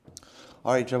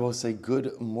All right, Rabbi, say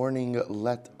good morning.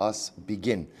 Let us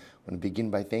begin. I want to begin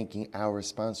by thanking our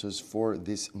sponsors for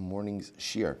this morning's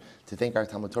shir. To thank our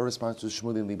Talmud Torah sponsors,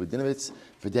 Shmuley and Libudinovitz,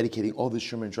 for dedicating all the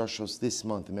Shir and Droshos this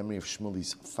month in memory of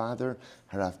Shmuley's father,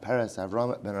 Harav Peres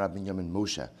Avram ben Rabbi Yamin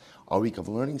Moshe. Our week of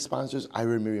learning sponsors,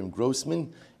 Ira Miriam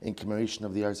Grossman, in commemoration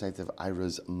of the yahrzeit of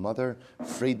Ira's mother,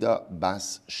 Freda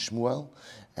Bas Shmuel,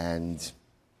 and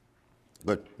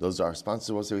good. Those are our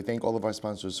sponsors. Also, we thank all of our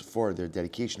sponsors for their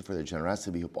dedication, for their generosity.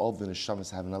 We hope all of the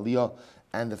neshamas have an aliyah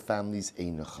and the families a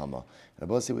nechama. And I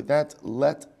will say with that,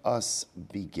 let us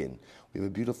begin. We have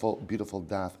a beautiful, beautiful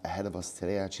daf ahead of us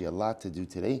today. Actually, a lot to do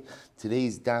today.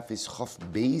 Today's daf is Chaf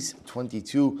Beis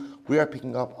 22. We are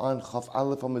picking up on Chaf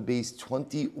Aleph Amud Beis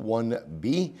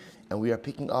 21b, and we are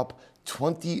picking up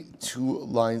 22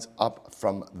 lines up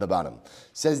from the bottom.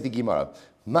 Says the Gemara,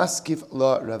 Maskif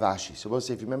la Ravashi. So we'll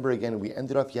say, if you remember again, we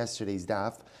ended off yesterday's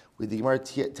daf with the Gemara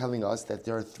telling us that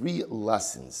there are three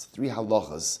lessons, three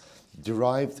halachas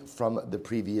derived from the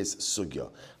previous sugya.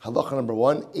 Halacha number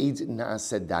one, Eid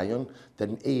Na'aseh Dayan, that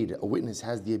an aid, a witness,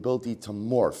 has the ability to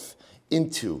morph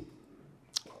into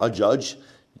a judge.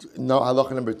 Now,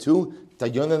 halacha number two,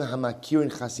 Dayanan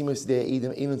hamakirin chasimus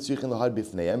de'edim einun tzrichin lahad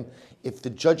bifneim. If the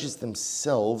judges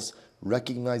themselves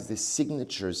recognize the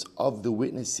signatures of the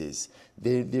witnesses,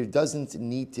 there doesn't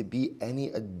need to be any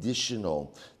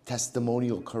additional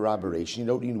testimonial corroboration. You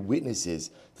don't need witnesses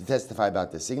to testify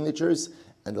about the signatures.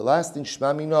 And the last thing,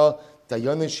 Shmamina,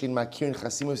 Dayanan shin makirin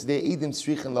chasimus de'edim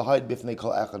tzrichin lahad bifnei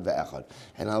kol echad ve'echad.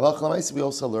 And halacha l'maaseh, we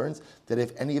also learned that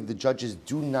if any of the judges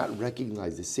do not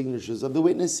recognize the signatures of the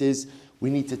witnesses, we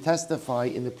need to testify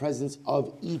in the presence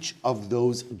of each of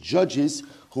those judges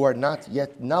who are not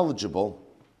yet knowledgeable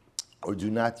or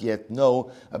do not yet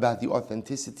know about the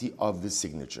authenticity of the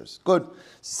signatures. Good.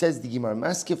 Says the Gemara,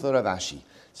 Maskif Rav Ashi.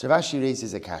 So Rav Ashi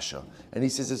raises a kasha, and he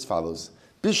says as follows,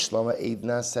 Bishlama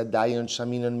Eidna Sadayon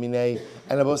Shaminan Minei.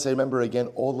 And I will say, remember again,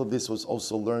 all of this was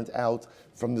also learned out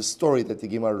from the story that the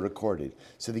Gemara recorded.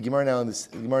 So the Gemara now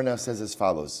says as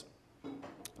follows.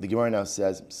 The Gemara now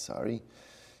says,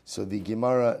 So the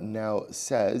Gemara now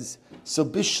says, so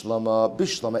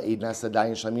Bishlama Eid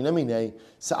Nasadayin Shamina Minei.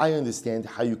 So I understand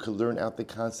how you could learn out the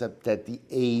concept that the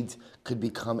aid could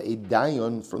become a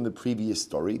dayon from the previous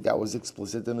story. That was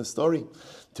explicit in the story.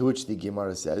 To which the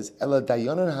Gemara says, Ela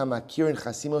dayonon hamakirin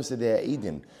chasimos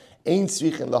eidin ein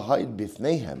tzrichin laha'id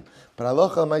bifneihem. But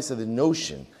halacha l'maaseh, the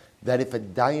notion that if a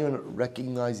dayon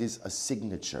recognizes a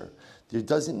signature, there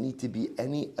doesn't need to be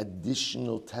any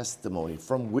additional testimony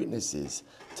from witnesses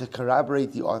to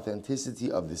corroborate the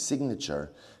authenticity of the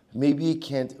signature. Maybe you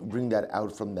can't bring that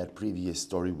out from that previous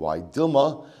story. Why?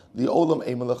 Dilma, the olam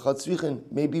emalachat.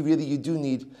 Maybe really you do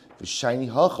need the shiny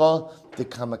hacha, the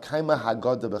kamakaima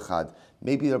hagada bechad.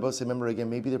 Maybe the Rabbi say, remember again,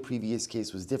 maybe the previous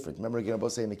case was different. Remember again, Rabbi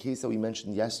say, in the case that we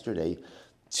mentioned yesterday,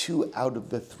 2 out of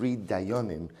the 3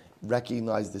 dayanim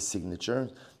recognized the signature.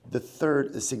 The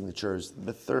third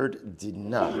did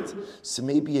not. So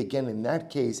maybe again in that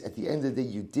case, at the end of the day,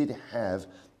 you did have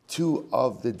 2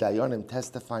 of the dayanim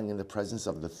testifying in the presence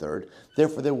of the third.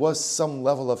 Therefore, there was some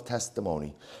level of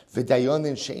testimony. And I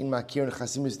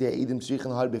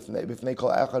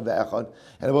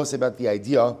will say about the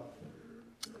idea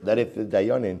that if the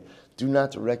dayanim do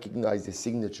not recognize the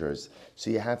signatures, so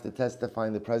you have to testify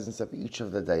in the presence of each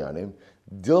of the dayanim.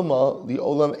 Dilma li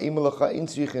olam emelacha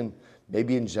intzrichin.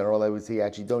 Maybe in general, I would say you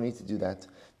actually don't need to do that.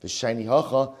 The shiny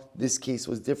hacha, this case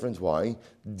was different. Why?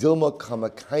 Dilma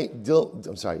kamakai.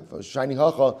 Shiny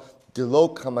hacha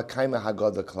dilo kamakaima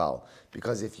hagada klal.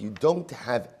 Because if you don't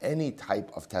have any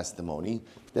type of testimony,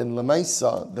 then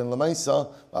lemaisa.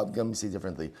 Let me say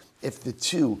differently. If the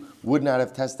 2 would not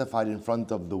have testified in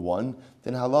front of the 1,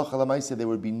 then halacha lemaisa there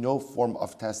would be no form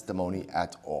of testimony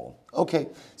at all. Okay,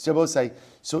 so Rabbi say.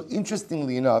 So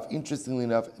interestingly enough,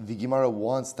 the Gemara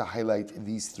wants to highlight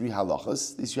these three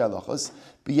halachas,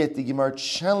 but yet the Gemara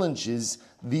challenges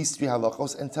these 3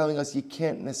 halachos and telling us you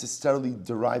can't necessarily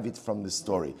derive it from the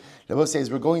story. Rabbi says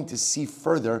we're going to see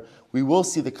further. We will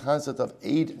see the concept of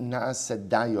Eid Na'aseh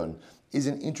Dayon is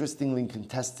an interestingly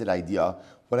contested idea.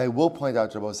 What I will point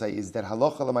out, Rabbi say, is that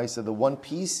halacha l'maaseh, the one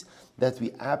piece that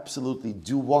we absolutely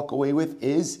do walk away with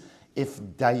is if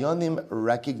dayanim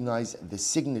recognize the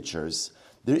signatures,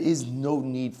 there is no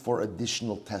need for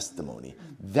additional testimony.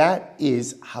 That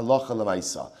is halacha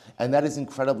l'maaseh, and that is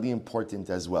incredibly important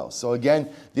as well. So again,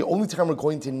 the only time we're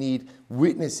going to need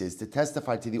witnesses to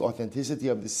testify to the authenticity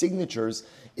of the signatures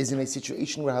is in a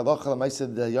situation where halacha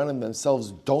l'maaseh, the dayanim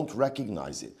themselves don't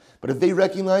recognize it. But if they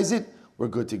recognize it, we're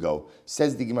good to go.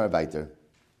 Says the Gemara weiter.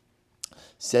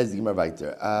 Says the Gemara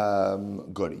weiter.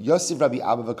 Good. Yosef Rabbi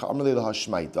Abba v'ka'amrei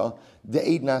lahashmaita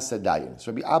de'ed nasa dayan.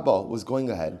 So Rabbi Abba was going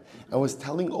ahead and was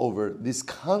telling over this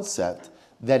concept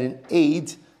that an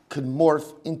aid could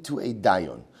morph into a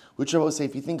dayan, which I will say,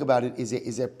 if you think about it,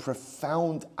 is a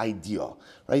profound idea,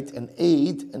 right? An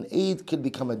aid could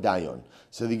become a dayan.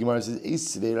 So the Gemara says,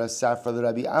 Isveira Safra the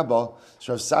Rabbi Abba.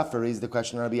 So Rav Safra raised the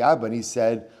question of Rabbi Abba, and he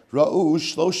said, Ra'u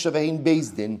Shlosh Shavein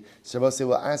Bezdin. So Rabbi say,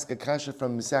 we'll ask a kasha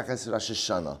from Mesachas Rosh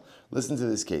Hashanah. Listen to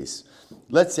this case.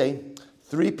 Let's say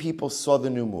 3 people saw the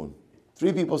new moon.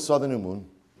 3 people saw the new moon.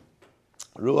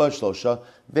 Ru'ah Shlosha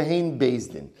Vein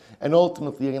Bezdin. And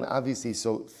ultimately, again, obviously,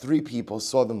 so 3 people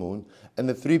saw the moon, and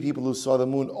the 3 people who saw the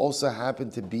moon also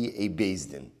happened to be a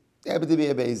Bezdin. They happen to be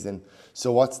a Bezdin.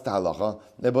 So what's the halacha?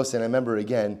 Nebo said, remember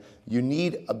again, you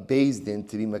need a Beis Din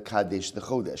to be Makadesh the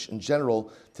Chodesh. In general,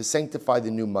 to sanctify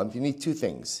the new month, you need 2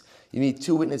 things. You need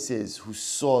 2 witnesses who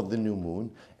saw the new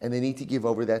moon, and they need to give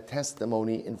over that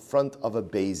testimony in front of a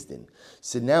Beis Din.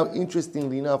 So now,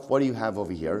 interestingly enough, what do you have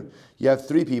over here? You have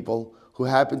 3 people who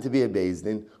happen to be a Beis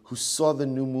Din who saw the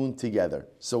new moon together.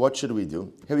 So what should we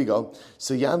do? Here we go.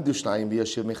 So Yamdu Shnayim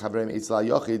v'yashiv mechavrem eitzla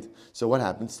yochid. So what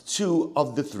happens? 2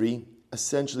 of the 3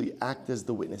 essentially act as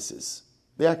the witnesses.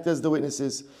 They act as the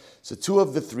witnesses. So 2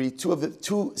 of the 3,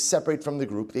 2 separate from the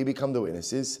group. They become the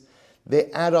witnesses. They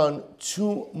add on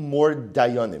 2 more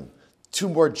dayanim, 2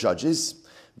 more judges,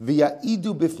 via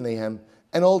idu bifnehem,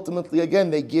 and ultimately again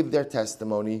they give their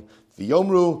testimony.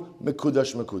 V'yomru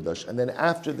mekudash mekudash, and then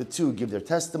after the 2 give their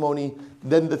testimony,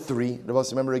 then the 3.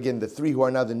 Remember again, the 3 who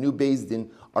are now the new Beis Din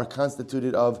are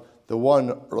constituted of the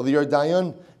 1 earlier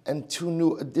dayan and 2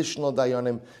 new additional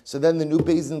dayanim. So then the new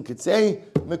Beis Din could say,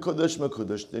 Mekudash,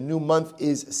 Mekudash, the new month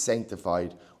is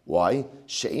sanctified. Why?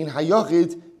 She'in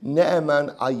hayochid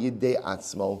ne'eman al yidei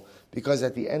atzmo. Because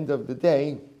at the end of the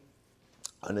day,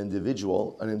 an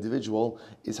individual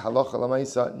is halacha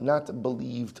lamaisa, not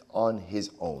believed on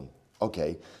his own.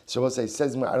 Okay, so what I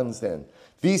says, I don't understand.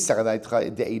 But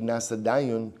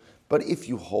if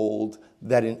you hold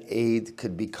that an aid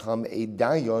could become a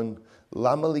dayon,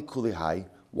 lama likulihai,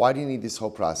 why do you need this whole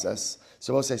process?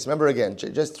 So we'll say, remember again,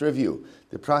 just to review,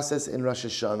 the process in Rosh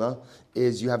Hashanah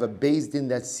is you have a Beis Din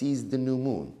that sees the new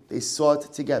moon. They saw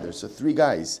it together. So 3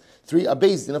 guys, a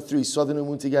Beis Din of 3 saw the new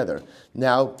moon together.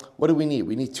 Now, what do we need?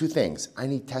 We need 2 things. I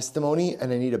need testimony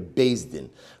and I need a Beis Din,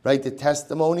 right? The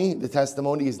testimony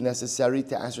is necessary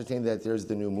to ascertain that there's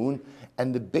the new moon,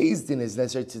 and the Beis Din is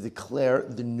necessary to declare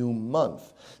the new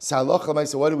month. So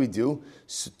what do we do?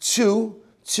 So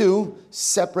 2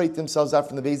 separate themselves out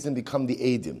from the Beis Din and become the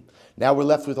Eidim. Now we're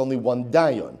left with only 1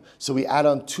 dayan. So we add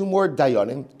on 2 more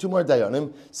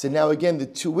dayanim. So now again, the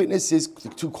 2 witnesses, the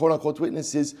 2 quote-unquote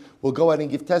witnesses, will go out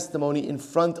and give testimony in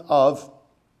front of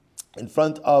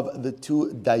the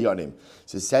 2 dayanim.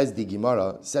 So says the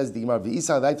Gemara, so if you hold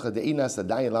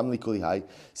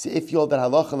that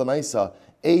halacha l'maisa,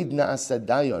 eid na'asa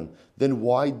dayan, then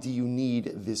why do you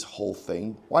need this whole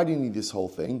thing?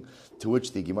 To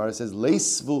which the Gemara says,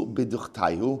 leisvu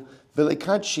biduchtaihu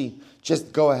v'lekadshi.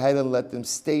 Just go ahead and let them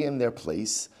stay in their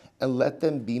place and let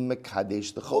them be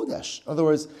mekadesh the chodesh. In other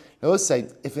words, let's say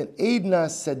if an eid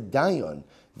na'asa dayan,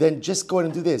 then just go ahead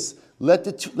and do this. Let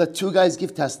 2 guys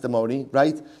give testimony,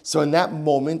 right? So in that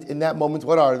moment,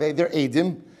 what are they? They're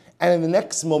Eidim. And in the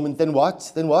next moment, then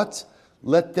what?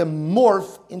 Let them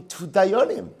morph into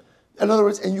Dayanim. In other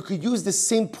words, and you could use the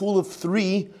same pool of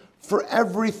 3 for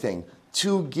everything.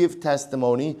 2 give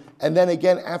testimony, and then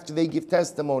again, after they give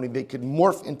testimony, they could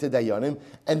morph into Dayanim,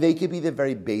 and they could be the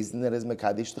very Beis Din that is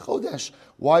Mekadesh the Chodesh.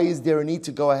 Why is there a need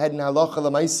to go ahead and halacha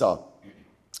l'maisa?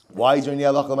 Why is there any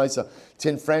halacha l'maisa to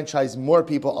enfranchise more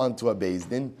people onto a Beis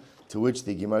Din? To which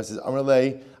the Gemara says,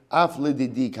 Amrlei, af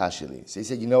lididi kashili. So he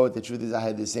said, you know what, the truth is I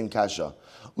had the same kasha.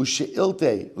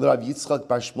 Ushe'ilte l'Rav Yitzchak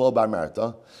bar Shmuel bar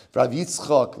Marta, v'Rav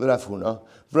Yitzchak l'Rav Huna,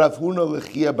 v'Rav Huna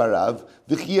l'Chia barav,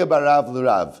 v'Chia barav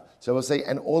l'Rav. So I will say,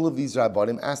 and all of these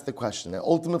Rabbanim asked the question. And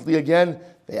ultimately, again,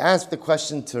 they asked the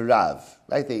question to Rav.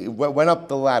 Right? They went up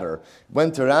the ladder,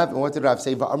 went to Rav, and what did Rav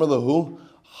say? V'amar lahu,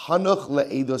 hanuch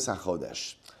le'edos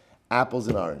hachodesh. Apples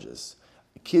and oranges.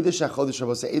 Kiddush HaChodesh,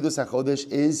 Rabbi say, Eidos HaChodesh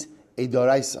is a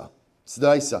D'oraisa. It's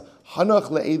D'oraisa. Hanach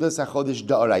le'Eidos HaChodesh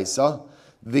D'oraisa,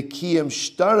 v'kiyem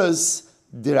shtaras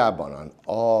d'Rabbanan.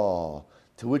 Oh,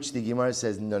 to which the Gemara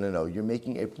says, no.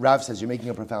 Rav says, you're making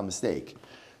a profound mistake.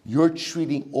 You're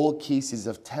treating all cases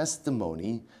of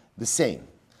testimony the same.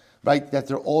 Right? That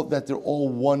they're all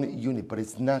one unit, but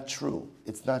it's not true.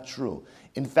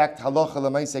 In fact, halacha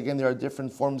l'maisa, again, there are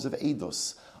different forms of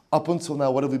Eidos. Up until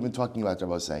now, what have we been talking about,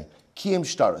 Rabbi say? Kiyem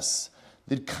shtaras.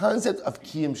 The concept of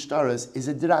kiyem shtaras is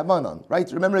a d'Rabbanan, right?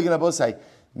 Remember again, Rabbi say,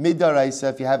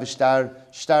 Midaraisa, if you have a shtar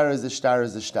is a shtar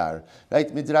is a shtar. Right?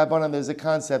 Midrabanan, there's a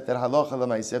concept that halacha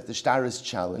lemaisa, if the shtar is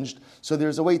challenged, so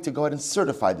there's a way to go ahead and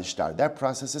certify the shtar. That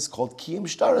process is called kiyum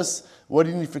shtaris. What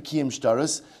do you need for kiyum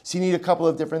shtaris? So you need a couple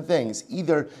of different things.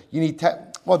 Either you need,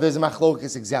 there's a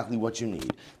machlokas exactly what you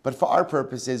need. But for our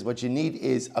purposes, what you need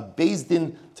is a beis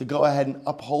din to go ahead and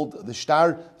uphold the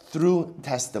shtar through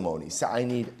testimony. So I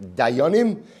need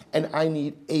dayanim and I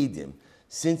need edim.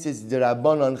 Since it's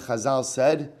D'Rabbanan, Chazal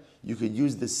said, you could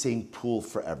use the same pool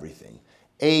for everything.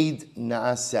 Eid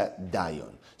Naaseh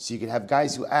Dayon. So you could have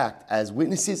guys who act as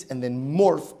witnesses and then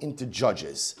morph into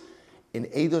judges. In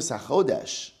Eidos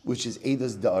HaChodesh, which is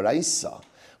Eidos Da'oraisa,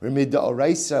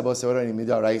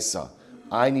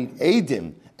 I need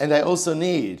Eidim, and I also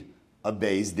need a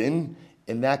Beis Din.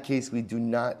 In that case, we do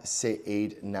not say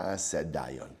Eid Naaseh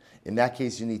Dayon. In that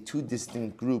case, you need two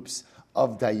distinct groups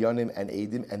of Dayanim and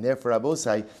Eidim, and therefore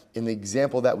Abosai, in the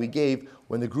example that we gave,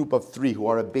 when the group of three who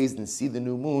are a Beis Din see the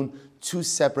new moon, to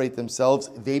separate themselves,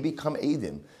 they become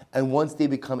Eidim. And once they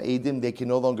become Eidim, they can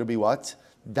no longer be what?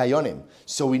 Dayanim.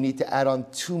 So we need to add on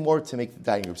two more to make the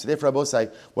Dayan group. So therefore Abosai,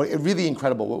 really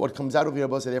incredible, what comes out of here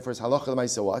Abosai, therefore is halacha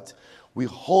l'maisa what? We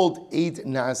hold Eid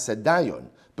Naaseh Dayon,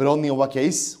 but only in what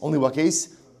case? Only what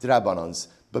case? D'Rabbanans.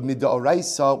 But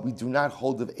mid'oraisa, we do not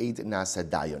hold of Eid Naaseh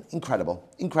Dayon.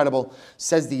 Incredible.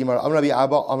 Says the Gemara, Amar Rabbi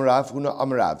Abba, Amar Rav Huna,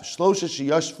 Amar Rav. Shlosha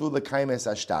sheyashvu l'kaim es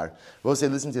ashtar. We'll say,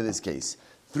 listen to this case.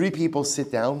 3 people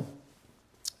sit down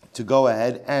to go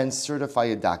ahead and certify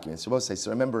a document. So we'll say, so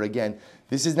remember again,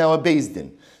 this is now a beis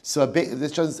din. So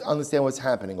let's just understand what's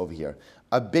happening over here.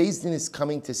 A beis din is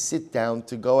coming to sit down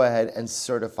to go ahead and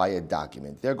certify a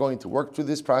document. They're going to work through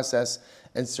this process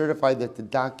and certify that the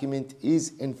document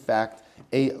is in fact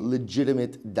a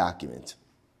legitimate document.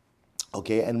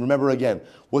 Okay, and remember again,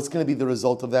 what's going to be the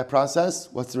result of that process?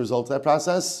 What's the result of that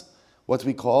process? What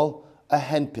we call a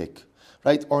handpick,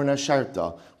 right? Or an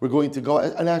asharta. We're going to go,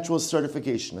 an actual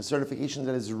certification, a certification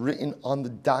that is written on the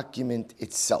document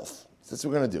itself. So that's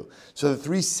what we're going to do. So the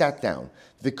 3 sat down.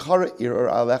 But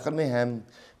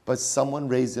someone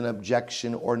raised an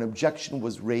objection, or an objection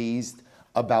was raised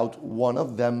about one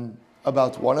of them.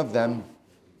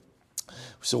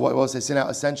 So what was I saying now?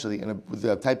 Essentially,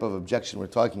 the type of objection we're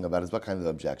talking about is what kind of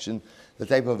objection? The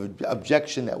type of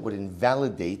objection that would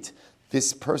invalidate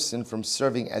this person from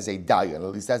serving as a dayan.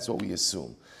 At least that's what we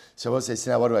assume. So we'll say,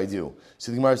 so now what do I do?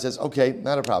 So the Gemara says, okay,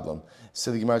 not a problem.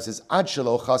 So the Gemara says, ad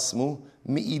shelo chasmu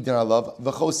mi'idin alav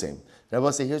v'chosem. Now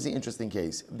we'll say, here's the interesting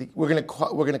case. We're going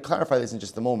to clarify this in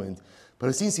just a moment. But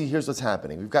it seems here's what's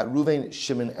happening. We've got Reuven,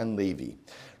 Shimon, and Levi.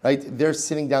 Right? They're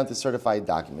sitting down to certify a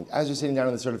document. As they're sitting down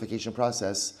in the certification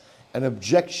process, an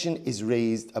objection is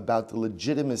raised about the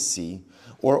legitimacy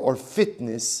or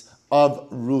fitness of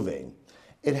Reuven.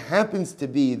 It happens to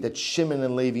be that Shimon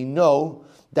and Levi know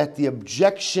that the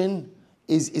objection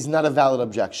is not a valid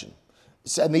objection.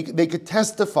 So, and they could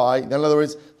testify, in other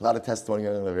words, a lot of testimony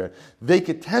over here. They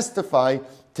could testify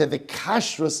to the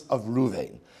kashrus of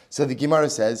Reuven. So the Gemara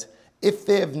says, if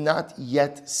they have not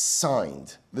yet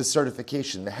signed the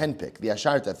certification, the handpick, the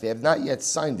asharta, if they have not yet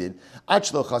signed it,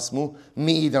 achlo chasmu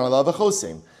mi'idan alav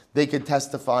v'chosem. They could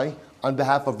testify on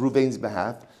behalf of Reuven's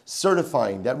behalf,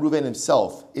 certifying that Reuven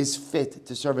himself is fit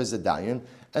to serve as a dayan,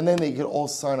 and then they could all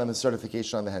sign on the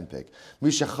certification on the handpick.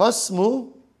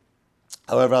 Mishachasmu,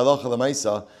 however, halacha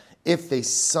l'maisa, if they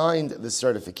signed the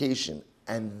certification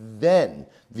and then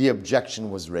the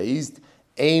objection was raised,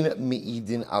 ein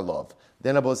mi'idin alav.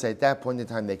 Then Abba say at that point in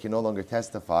time they can no longer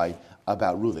testify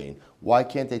about Reuven. Why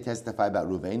can't they testify about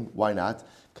Reuven? Why not?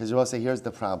 Because Abba say here's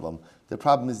the problem. The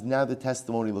problem is now the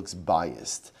testimony looks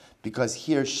biased. Because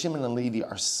here Shimon and Levi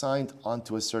are signed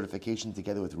onto a certification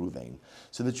together with Reuven.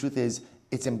 So the truth is,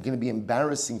 it's going to be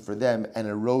embarrassing for them and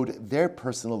erode their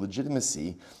personal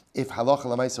legitimacy if halacha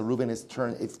l'maisa Reuven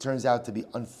it turns out to be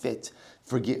unfit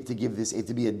to give this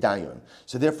to be a dayan.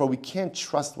 So therefore, we can't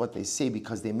trust what they say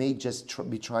because they may just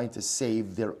be trying to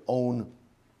save their own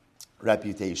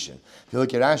reputation. If you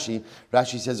look at Rashi,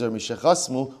 Rashi says,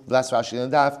 last Rashi on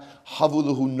the daf,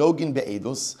 havuluhu nogin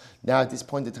be'edus. Now at this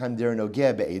point in time, they're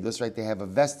nogeh be'edus, right? They have a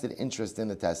vested interest in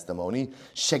the testimony.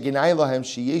 Sheginai lahem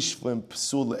sheyeshvu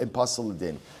impossible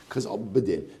din,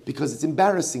 because it's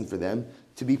embarrassing for them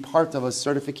to be part of a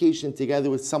certification together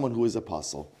with someone who is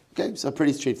apostle. Okay, so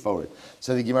pretty straightforward.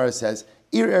 So the Gemara says,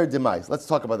 Ir demais. Let's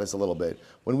talk about this a little bit.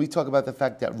 When we talk about the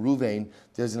fact that Reuven,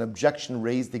 there's an objection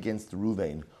raised against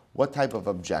Reuven. What type of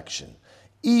objection?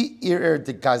 Ir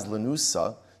de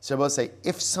gazlanusa. So we'll say,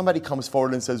 if somebody comes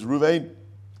forward and says Reuven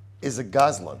is a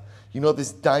gazlan, you know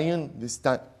this dayan,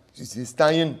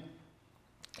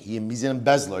 He's an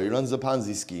embezzler. He runs a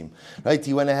Ponzi scheme, right?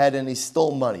 He went ahead and he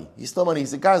stole money. He's a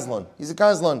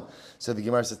gazlan. So the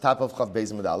Gemara says, top of Chav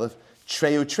Beis Amud Aleph,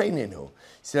 treyu treininu.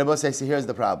 So Rabbi says, here's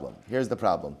the problem.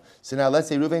 So now let's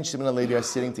say Reuven, Shimon, and Levi are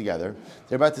sitting together.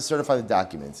 They're about to certify the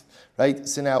documents, right?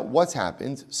 So now what's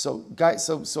happened? So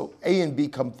A and B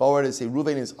come forward and say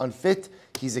Reuven is unfit.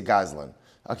 He's a gazlan.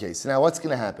 Okay, so now what's going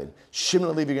to happen? Shimon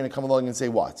and Levi are going to come along and say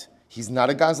what? He's not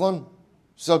a gazlan?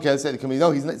 So okay, let's say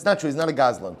no, it's not true. He's not a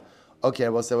gazlan. Okay, I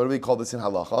will say, what do we call this in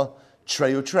halacha?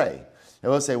 Trey or trey. I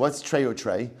will say, what's trey or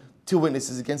trey? Two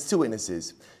witnesses against two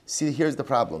witnesses. See, here's the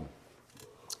problem.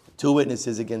 Two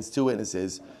witnesses against two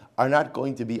witnesses are not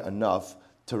going to be enough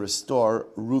to restore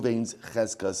Reuven's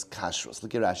cheskas kashrus.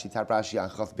 Look at Rashi, Tar Rashi on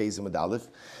Chaf Beis Amud Aleph.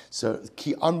 So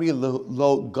ki amri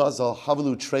lo gazal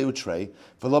havalu treu trey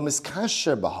v'lo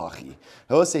miskasher bahachi.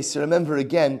 I will say, so remember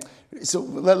again. So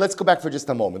let's go back for just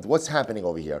a moment. What's happening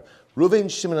over here? Reuven,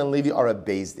 Shimon, and Levi are a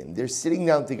Beis Din. They're sitting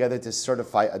down together to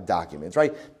certify a document,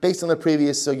 right? Based on the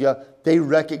previous sugya, they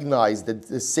recognize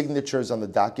the signatures on the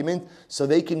document, so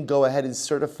they can go ahead and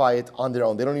certify it on their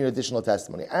own. They don't need additional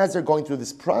testimony. As they're going through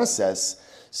this process,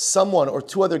 someone or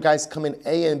two other guys come in,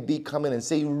 A and B come in and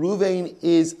say, Reuven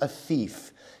is a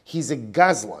thief. He's a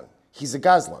gazlan.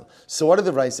 So what do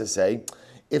the Raisa say?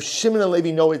 If Shimon and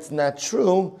Levi know it's not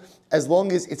true, as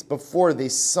long as it's before they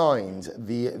signed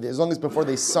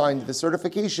the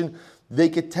certification, they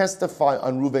could testify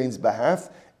on Reuven's behalf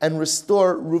and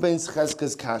restore Reuven's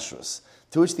cheskas kashrus.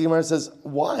 To which the Gemara says,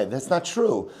 why? That's not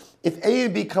true. If A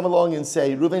and B come along and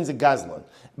say Reuven's a gazlan,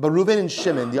 but Reuven and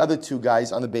Shimon, the other two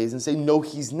guys on the base, and say no,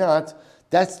 he's not,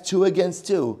 that's 2 against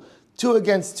 2. 2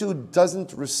 against 2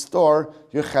 doesn't restore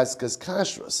your cheskas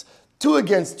kashrus. 2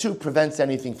 against 2 prevents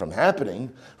anything from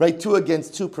happening, right? 2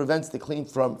 against 2 prevents the claim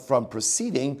from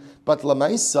proceeding, but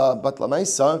lamaisa,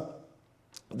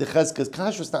 the cheskas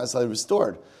kashrus is not necessarily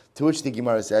restored. To which the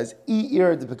Gemara says,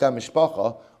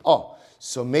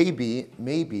 so maybe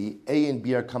A and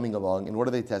B are coming along, and what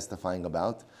are they testifying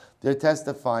about? They're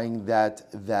testifying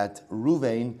that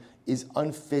Reuven is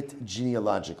unfit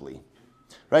genealogically,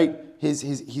 right? He's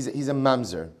a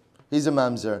mamzer. He's a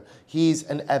mamzer. He's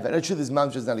an eved. The truth is,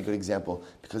 mamzer is not a good example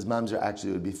because mamzer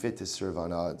actually would be fit to serve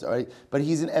on odds. All right, but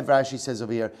he's an eved. Rashi says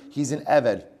over here, he's an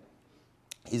eved.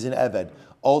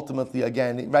 Ultimately,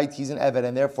 again, right? He's an eved,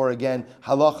 and therefore, again,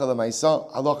 halacha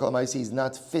l'maisa, he's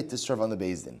not fit to serve on the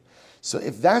Beis Din. So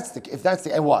if that's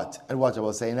the and what I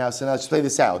will say now. So now let's play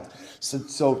this out.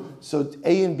 So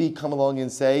A and B come along and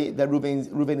say that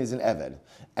Reuven is an eved,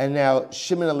 and now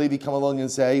Shimon and Levi come along and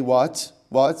say what?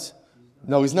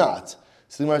 No, he's not.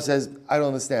 So the Gemara says, I don't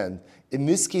understand. In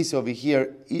this case over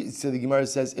here, so the Gemara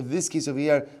says, if this case over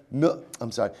here, i'er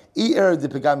de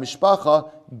pegam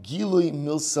mishpacha gilui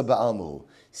milsa ba'almu.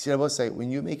 See, I will say, when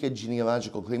you make a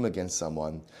genealogical claim against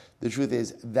someone, the truth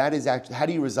is, that is actually, how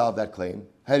do you resolve that claim?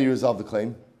 How do you resolve the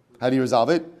claim? How do you resolve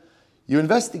it? You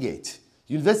investigate.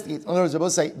 In other words, I will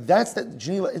say, that's the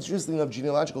interesting of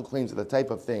genealogical claims are the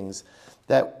type of things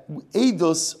that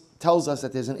Eidos tells us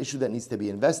that there's an issue that needs to be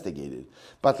investigated.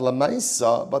 But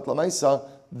Lamaisa,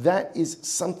 that is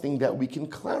something that we can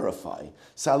clarify.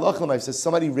 So Allah says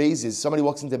somebody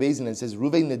walks into Beis Din and says,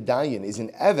 Reuven the Dayan is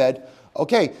an Eved.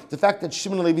 Okay, the fact that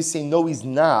Shimon and Levi say no, he's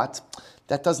not,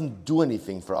 that doesn't do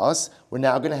anything for us. We're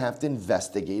now going to have to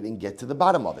investigate and get to the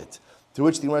bottom of it. To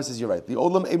which the Gemara says, you're right. The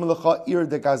Olam Emelacha Ir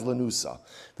de Gazlanusa.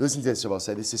 Listen to this, Rabbi.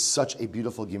 Say this is such a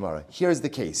beautiful Gemara. Here's the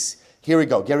case. Here we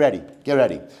go. Get ready.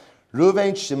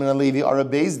 Reuven, Shimon, and Levi are a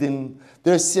Beis Din.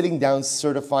 They're sitting down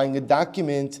certifying a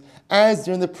document. As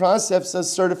they're in the process of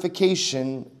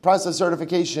certification,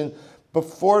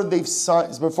 before they've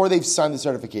signed the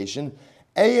certification,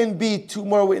 A and B, 2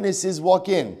 more witnesses walk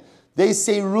in. They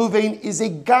say Reuven is a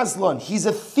gazlan. He's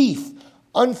a thief,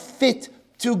 unfit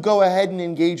to go ahead and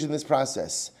engage in this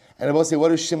process. And I will say, what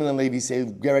do Shimon and Levi say?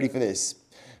 Get ready for this.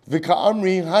 V'ka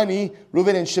amri hani,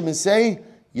 Reuven and Shimon say,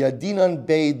 Yadinan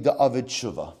beid the avid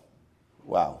shuva.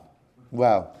 Wow.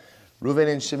 Reuven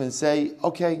and Shimon say,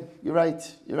 okay, you're right.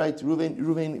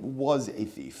 Reuven was a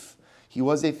thief. He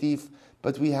was a thief,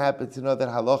 but we happen to know that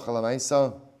halacha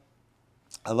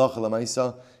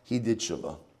l'maisa, he did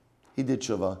shuvah.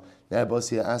 Now,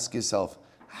 Bosia, ask yourself,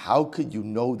 how could you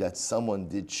know that someone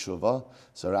did shuvah?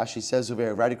 So Rashi says over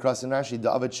here, right across in Rashi,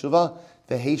 David shuvah,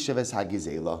 v'heishav es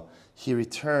hagizela. he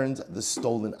returned the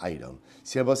stolen item.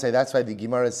 See, I will say that's why the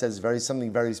Gemara says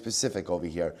something very specific over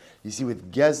here. You see,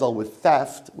 with gezel, with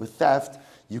theft,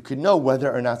 you can know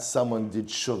whether or not someone did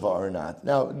tshuva or not.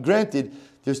 Now, granted,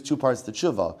 there's two parts to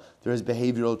tshuva. There is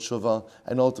behavioral tshuva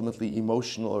and ultimately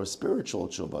emotional or spiritual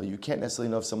tshuva. You can't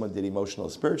necessarily know if someone did emotional or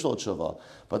spiritual tshuva,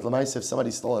 but l'maisa, if somebody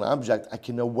stole an object, I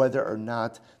can know whether or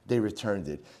not they returned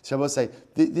it. So I will say,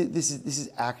 this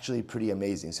is actually pretty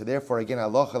amazing. So therefore, again,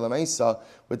 halacha l'maisa,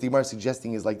 what the Gemara is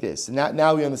suggesting is like this.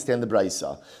 Now we understand the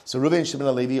brisa. So Reuven and Shimon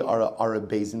and Levi are a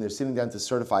beis din. They're sitting down to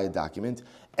certify a document.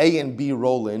 A and B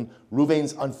roll in.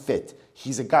 Reuven's unfit.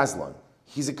 He's a gazlan.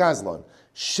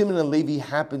 Shimon and Levi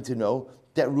happen to know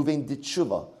that Reuven did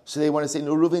tshuva. So they want to say,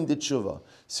 no, Reuven did tshuva.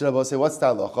 So Rabbi will say, what's the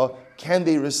halacha? Can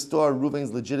they restore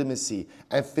Reuven's legitimacy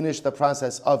and finish the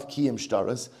process of kiyum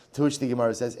shtaros? To which the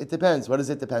Gemara says, it depends. What does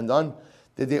it depend on?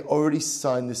 Did they already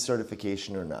sign the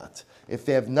certification or not? If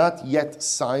they have not yet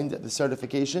signed the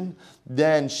certification,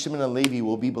 then Shimon and Levi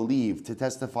will be believed to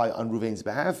testify on Reuven's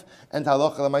behalf, and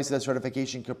halacha l'maisa, that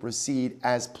certification could proceed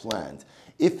as planned.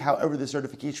 If, however, the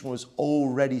certification was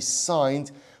already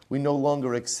signed, we no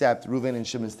longer accept Reuven and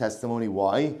Shimon's testimony.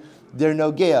 Why? They're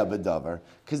no geya b'davar.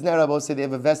 Because now Rabbi say they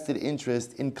have a vested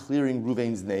interest in clearing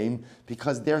Reuven's name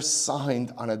because they're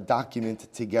signed on a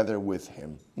document together with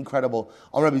him. Incredible.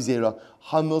 On Rabbi Zera,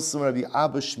 Hamilsum Rabbi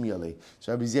Abba Shmiele.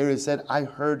 So Rabbi Zera said, I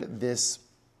heard this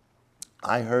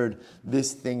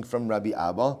thing from Rabbi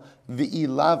Abba.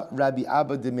 V'ilav Rabbi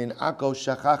Abba de min Akko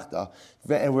shachachta.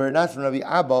 And were it not from Rabbi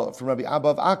Abba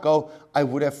of Akko, I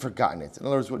would have forgotten it. In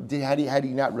other words, had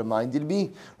he not reminded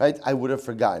me, right, I would have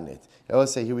forgotten it. I will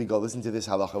say, here we go, listen to this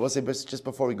halacha. I will say, just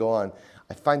before we go on,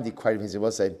 I find it quite amazing. I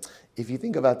will say, if you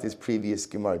think about this previous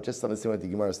Gemara, just understand what the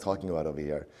Gemara is talking about over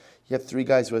here. You have three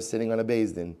guys who are sitting on a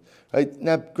beis din, right?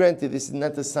 Now, granted, this is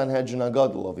not the Sanhedrin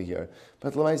Agadol over here,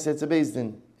 but Lamai said it's a beis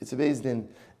din. It's a beis din.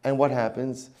 And what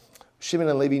happens? Shimon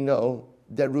and Levi know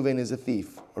that Reuven is a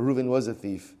thief, or Reuven was a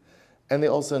thief. And they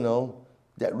also know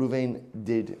that Reuven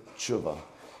did tshuva.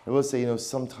 I will say,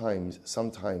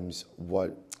 sometimes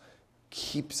what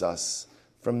keeps us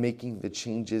from making the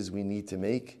changes we need to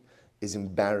make is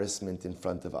embarrassment in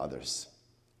front of others,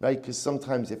 right? Because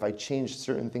sometimes if I change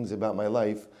certain things about my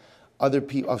life, other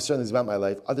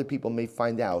people may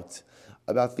find out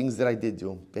about things that I did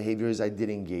do, behaviors I did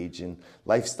engage in,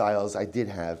 lifestyles I did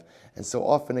have. And so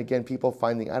often, again, people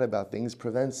finding out about things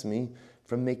prevents me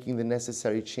from making the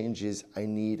necessary changes I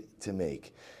need to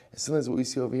make. And sometimes what we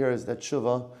see over here is that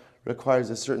tshuva requires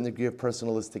a certain degree of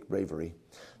personalistic bravery.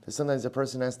 That sometimes a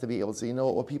person has to be able to say,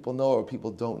 what people know or what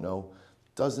people don't know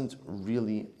doesn't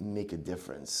really make a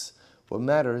difference. What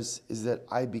matters is that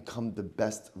I become the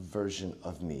best version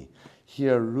of me.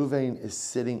 Here, Reuven is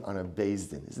sitting on a beis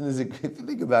din. Isn't this a great thing?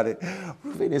 Think about it.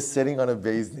 Reuven is sitting on a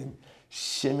beis din.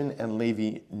 Shimon and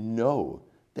Levi know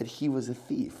that he was a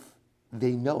thief.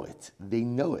 They know it.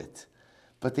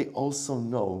 But they also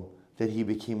know that he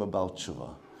became a Baal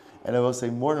Tshuva. And I will say,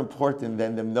 more important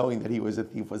than them knowing that he was a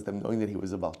thief was them knowing that he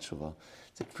was a Baal Tshuva.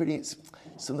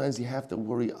 Sometimes you have to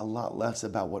worry a lot less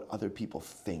about what other people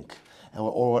think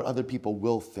or what other people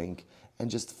will think, and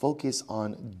just focus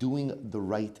on doing the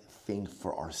right thing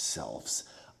for ourselves.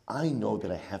 I know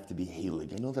that I have to be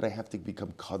halig. I know that I have to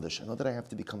become kaddish. I know that I have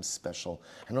to become special.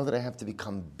 I know that I have to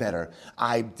become better.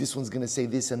 This one's going to say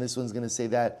this and this one's going to say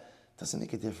that. Doesn't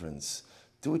make a difference.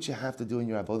 Do what you have to do in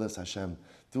your avodas Hashem.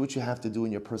 Do what you have to do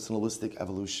in your personalistic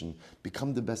evolution.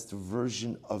 Become the best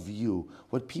version of you.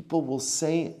 What people will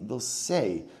say, they'll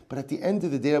say. But at the end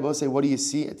of the day, I will say, what do you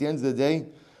see? At the end of the day,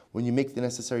 when you make the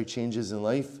necessary changes in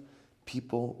life,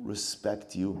 people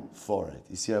respect you for it.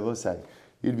 You see, I will say,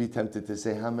 you'd be tempted to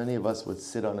say, how many of us would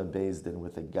sit on a beis din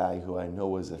with a guy who I know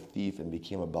was a thief and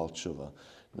became a Baal Tshuva?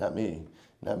 Not me.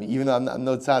 Even though I'm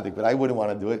no tzaddik, but I wouldn't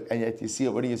want to do it. And yet you see it.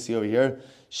 What do you see over here?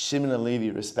 Shimon and Levi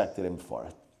respected him for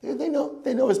it. They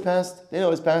know his past.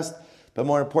 But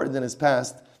more important than his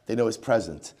past, they know his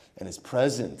present. And his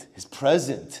present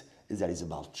is that he's a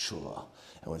Baal Tshuva.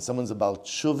 And when someone's a Baal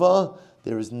Tshuva,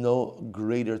 there is no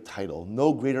greater title,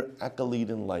 no greater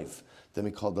accolade in life than we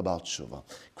call the Baal Tshuva.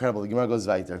 Incredible. The Gemara goes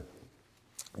weiter.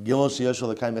 So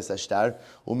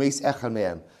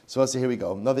here we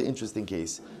go. Another interesting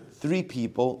case. Three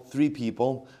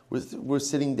people were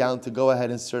sitting down to go ahead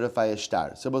and certify a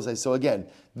shtar. So again,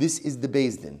 this is the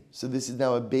beis din. So this is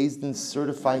now a beis din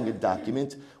certifying a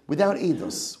document without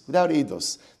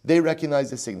eidos. They recognize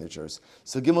the signatures.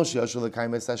 So Gimel Sheyashul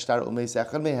L'Kaim Es Hashtar Umeis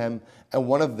Echad Mehem, and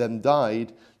one of them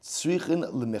died.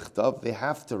 Tzrichin L'Michtav, they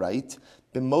have to write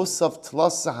B'mosav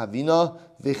Tlas Sahavina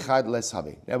V'chad Les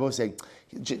Havi. Now I will say,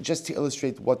 just to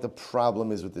illustrate what the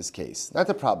problem is with this case. Not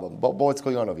the problem, but what's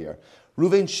going on over here.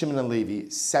 Reuven, Shimon, and Levi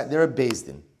sat there at Beis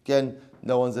Din. Again,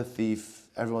 no one's a thief.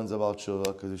 Everyone's a Baal Tshuva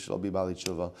because we should all be Baal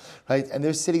Tshuva, right? And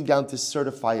they're sitting down to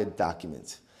certify a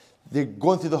document. They're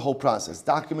going through the whole process.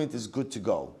 Document is good to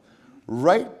go.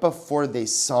 Right before they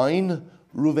sign,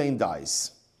 Reuven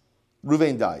dies.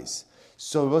 Reuven dies.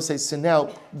 So we'll say, so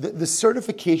now the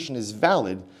certification is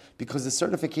valid because the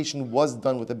certification was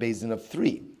done with a Beis Din of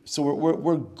 3. So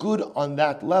we're good on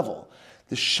that level.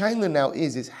 The shaila now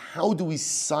is how do we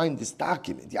sign this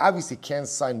document? You obviously can't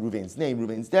sign Reuven's name.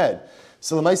 Reuven's dead.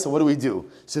 So Lamaisa, what do we do?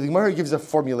 So the Gemara gives a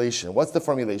formulation. What's the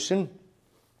formulation?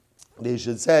 They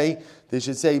should say,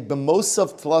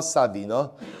 B'mosav tlas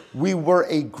savina, we were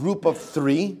a group of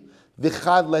 3,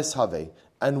 v'chad les have,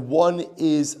 and one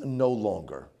is no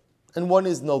longer. And one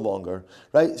is no longer,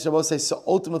 right? So we'll say, so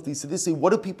ultimately, so this is, what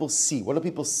do people see? What do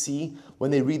people see when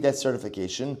they read that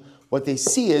certification? What they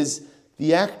see is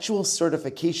the actual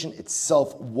certification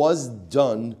itself was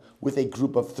done with a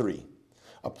group of 3.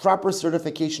 A proper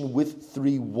certification with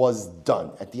 3 was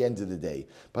done at the end of the day.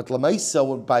 But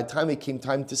Lamaisa, by the time it came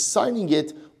time to signing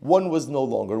it, one was no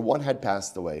longer, one had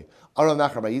passed away. Aram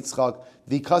Nachar by Yitzchak,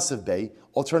 the Kasav Bey,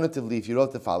 alternatively, if you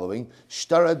wrote the following,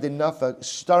 Shtaran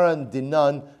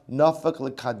dinan nafak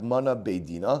lekadmana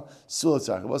beidina,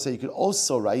 sulatzach. We'll say you could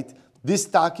also write, this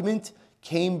document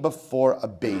came before a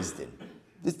Beis Din.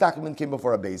 This document came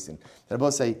before a Beis Din. Then I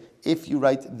will say, if you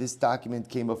write this document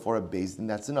came before a Beis Din,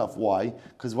 that's enough. Why?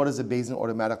 Because what does a Beis Din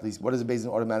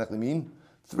automatically mean?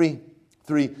 3.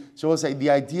 So we'll say the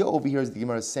idea over here, as the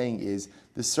Gemara is saying, is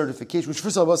the certification, which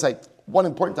first of all, we'll say one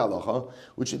important halacha,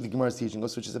 which the Gemara is teaching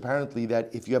us, which is apparently that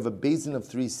if you have a Beis Din of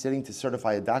 3 sitting to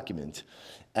certify a document,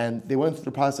 and they went through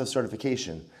the process of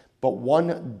certification, but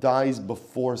one dies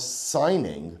before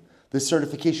signing, the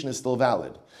certification is still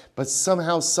valid. But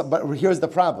somehow, but here's the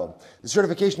problem. The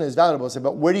certification is valid,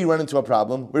 but where do you run into a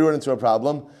problem?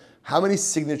 How many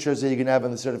signatures are you going to have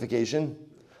on the certification?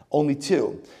 Only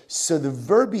 2. So the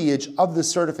verbiage of the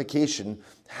certification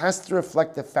has to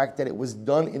reflect the fact that it was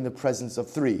done in the presence of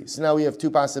 3. So now we have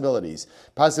 2 possibilities.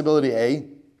 Possibility A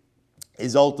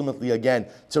is ultimately, again,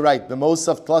 to write,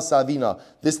 B'mosav tlas avina,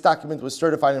 this document was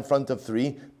certified in front of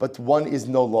 3, but one is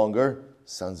no longer.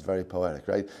 Sounds very poetic,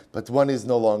 right? But one is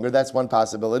no longer. That's one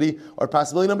possibility. Or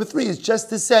possibility number 3 is just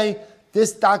to say,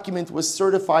 this document was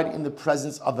certified in the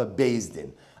presence of a Beis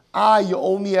Din. You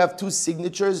only have 2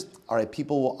 signatures. All right,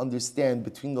 people will understand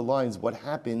between the lines what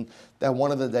happened, that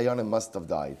one of the Dayanim must have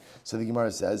died. So the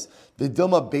Gemara says, the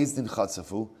Dilma Beis Din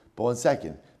chatzafu. But one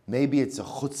second, maybe it's a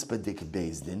chutzpahdik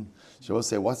Beis Din. So we'll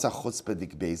say, what's a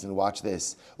chutzpahdik Beis Din? Watch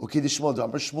this. Ukidish Shmuel,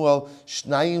 Damar Shmuel,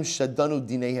 Shnayim Shadanu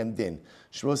Dinehem Din.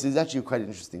 Shmuel says, it's actually quite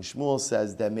interesting. Shmuel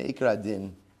says that Meikra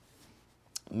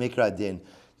Din,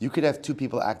 you could have 2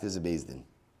 people act as a Beis Din.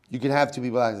 You can have 2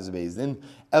 people act as a Beis Din.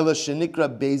 Ela shenikra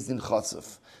Beis Din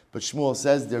chatzuf. But Shmuel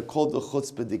says they're called the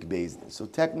chutzpahdik Beis Din. So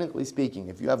technically speaking,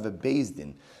 if you have a Beis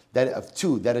Din of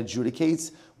 2 that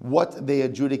adjudicates, what they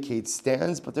adjudicate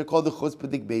stands, but they're called the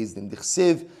chutzpahdik Beis Din.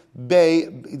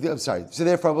 So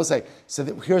therefore we'll say,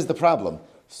 here's the problem.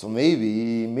 So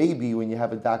maybe when you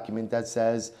have a document that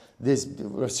says this,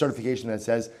 or certification that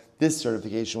says this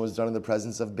certification was done in the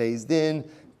presence of Beis Din,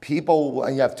 people,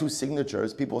 and you have 2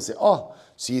 signatures, people will say, oh,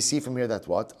 so you see from here that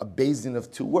what? A Beis Din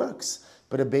of 2 works.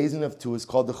 But a Beis Din of 2 is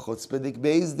called the chutzpahdik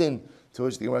Beis Din. To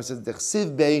which the Gemara says,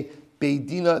 Dechsiv Bey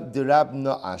Beidina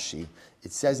Dirabna Ashi.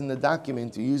 It says in the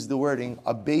document, to use the wording,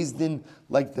 a Beis Din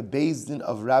like the Beis Din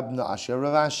of Rabna Ashi, or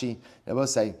Rav Ashi. And we'll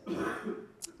say,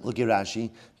 look at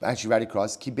Rashi, actually right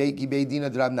across. Ki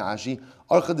beidina d'Rab Na'ashi,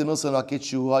 Archa de Milsa Nakit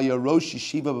Shuhaya Rosh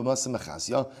Yeshiva b'Masa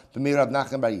Mechasya, b'Meir Rav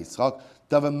Nachman bar Yitzchak,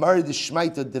 Davar Mari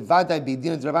d'Shmaita Devadai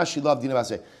beidina d'Rab Ashi Lav Dina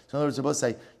Basrei. So in other words, we're supposed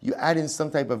to say, you add in some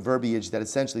type of verbiage that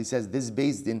essentially says this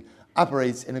Beis Din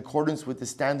operates in accordance with the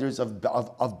standards of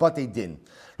Batei Din,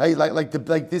 right? Like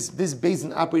this Beis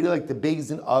Din operated like the Beis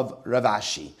Din of Rav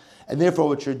Ashi, and therefore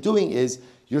what you're doing is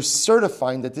you're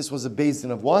certifying that this was a Beis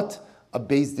Din of what? A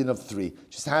Beis Din of 3.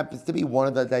 Just happens to be one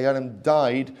of the Dayanim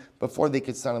died before they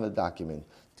could sign on the document.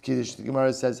 Kiddush, the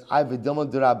Gemara says, I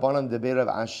v'dilma d'Rabbanan de'Bei Rav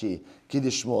Ashi,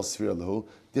 Kiddush Shmuel Sfir Lahu,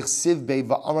 Dichsiv Bey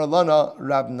v'Amar Lana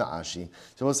Rab Na'ashi.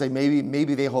 So we'll say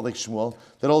maybe they hold like Shmuel,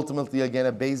 that ultimately again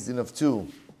a Beis Din of 2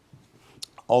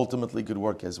 ultimately could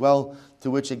work as well.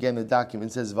 To which again the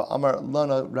document says, v'Amar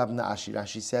Lana Rab Na'ashi.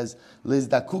 Rashi says, Liz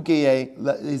dakuke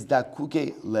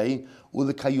lei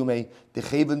ulekayume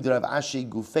decheven d'Rav Ashi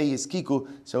gufei eskiku.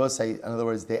 So we'll say, in other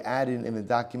words, they add in the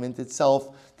document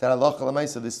itself that halacha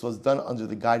l'maisa this was done under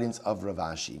the guidance of Rav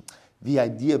Ashi. The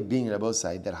idea being,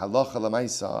 Rabbosai, that halacha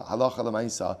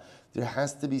l'maisa, there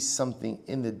has to be something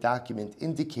in the document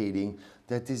indicating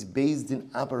that this Beis Din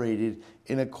operated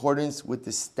in accordance with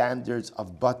the standards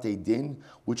of Batei Din,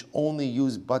 which only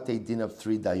use Batei Din of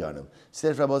 3 dayanim.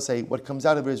 So Rabbosai, what comes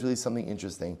out of it is really something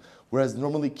interesting. Whereas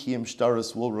normally Kiyum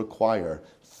Shtaros will require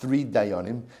 3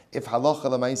 dayanim, if halacha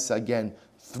l'maisa, again,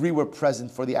 3 were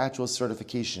present for the actual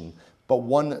certification, but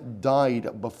 1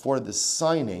 died before the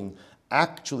signing,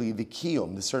 actually the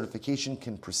kiyum, the certification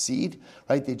can proceed,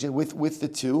 right? With the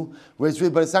 2, whereas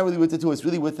but it's not really with the 2, it's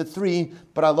really with the 3.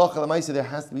 But Allah Alamaisa, there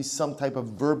has to be some type of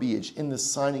verbiage in the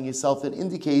signing itself that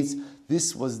indicates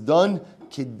this was done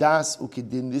kidas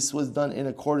ukidin. This was done in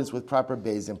accordance with proper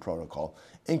Beis Din protocol.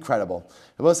 Incredible.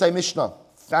 I will say Mishnah,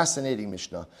 fascinating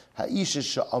Mishnah. Ha'isha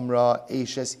sha'amra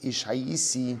eshes ish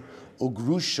hayisi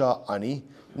ugrusha ani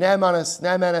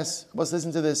ne'emanes. Let's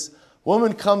listen to this.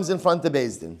 Woman comes in front of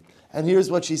Beis Din. And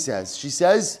here's what she says. She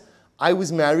says, I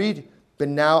was married, but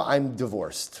now I'm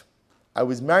divorced. I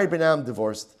was married, but now I'm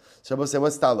divorced. So Rabbi say,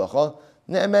 what's the halacha?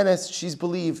 Ne'emenes, she's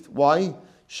believed. Why?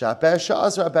 So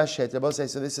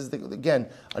this is, again,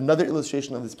 another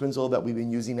illustration of this principle that we've been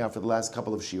using now for the last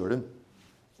couple of shiurim,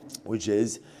 which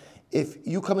is, if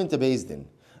you come into Beis Din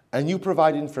and you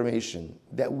provide information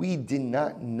that we did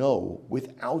not know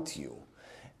without you,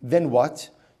 then what?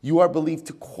 You are believed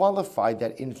to qualify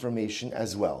that information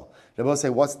as well. Rabbi say,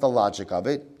 what's the logic of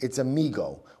it? It's a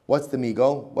migo. What's the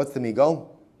migo?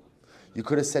 You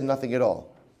could have said nothing at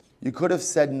all. You could have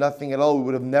said nothing at all. We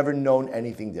would have never known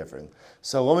anything different.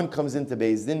 So a woman comes into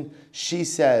Beis Din. She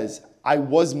says, I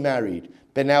was married,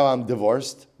 but now I'm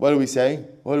divorced. What do we say?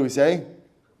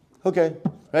 Okay.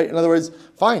 Right? In other words,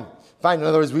 fine. In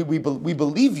other words, we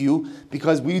believe you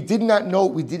because we did not know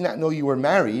you were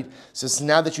married. So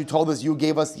now that you told us, you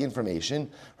gave us the information,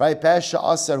 right? You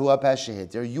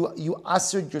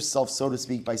assered yourself, so to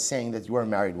speak, by saying that you are a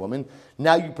married woman.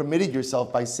 Now you permitted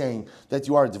yourself by saying that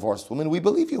you are a divorced woman. We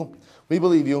believe you.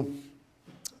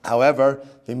 However,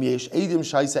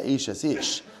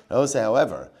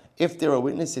 if there are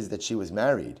witnesses that she was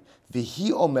married, vihi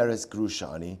omeres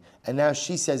grushani, and now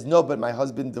she says, no, but my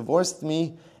husband divorced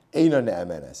me.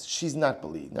 She's not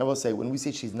believed. Now we'll say, when we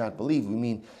say she's not believed, we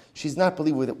mean she's not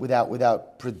believed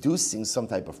without producing some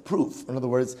type of proof. In other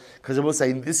words, because I will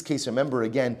say, in this case, remember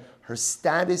again, her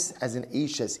status as an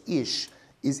Eishes Ish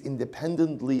is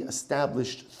independently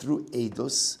established through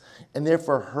Eidos, and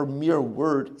therefore her mere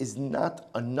word is not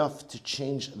enough to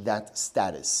change that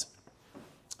status.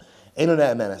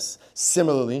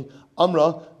 Similarly,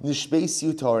 Amra Nishbeis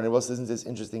Yutar, and it was listen to this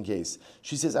interesting case.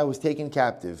 She says, I was taken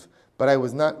captive, but I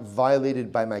was not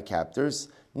violated by my captors.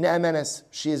 Ne'emenes,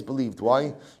 she is believed.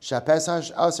 Why? Because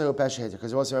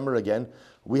also remember again,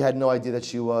 we had no idea that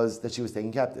she was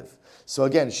taken captive. So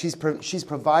again, she's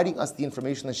providing us the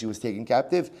information that she was taken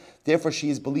captive. Therefore,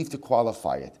 she is believed to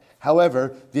qualify it.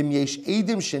 However, v'im yesh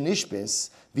edim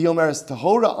shenishbis v'yomeres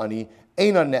tahora ani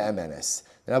einan ne'emenes.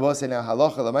 And I will say now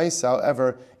halacha l'maisa.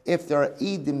 However, if there are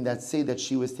edim that say that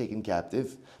she was taken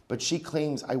captive, but she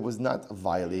claims I was not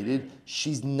violated,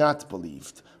 she's not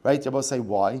believed. Right? Rabbi say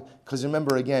why? Because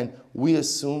remember again, we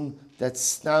assume that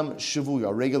stam shavuya,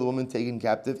 a regular woman taken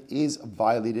captive, is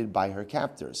violated by her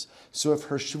captors. So if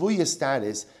her shavuya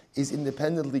status is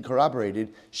independently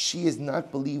corroborated, she is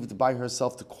not believed by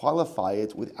herself to qualify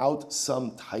it without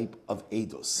some type of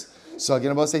eidos. So again,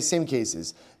 I'm going to say same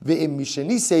cases.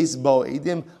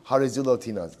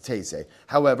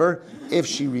 However, if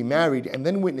she remarried and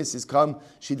then witnesses come,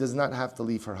 she does not have to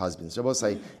leave her husband. So I'm going to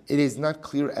say it is not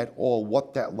clear at all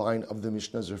what that line of the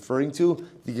Mishnah is referring to.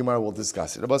 The Gemara will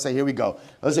discuss it. I'm going to say here we go.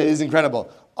 Let's say it is incredible.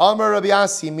 Amar Rabbi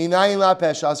Asi, minayin la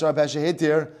pesha, asar pesha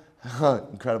hitir.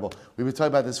 Incredible. We've been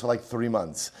talking about this for like 3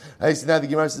 months. Right? So now the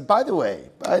Gemara says, by the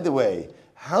way,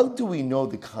 how do we know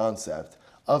the concept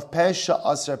of pesha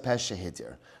asar pesha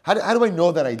hitir? How do I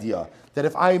know that idea? That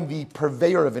if I am the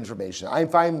purveyor of information,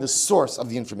 if I am the source of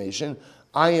the information,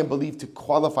 I am believed to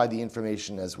qualify the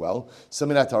information as well. So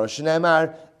minatar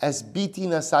shneimar es biti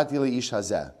nasati leish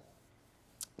hazeh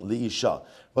leisha.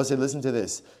 Well, say, listen to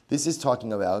this. This is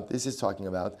talking about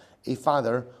a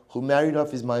father who married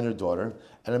off his minor daughter.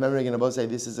 And remember again, about say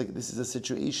this is a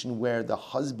situation where the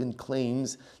husband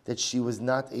claims that she was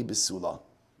not a besula.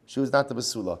 She was not the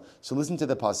basula. So listen to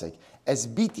the pasuk. As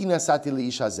biti nasati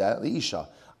leisha.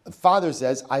 The father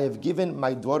says, I have given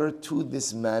my daughter to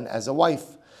this man as a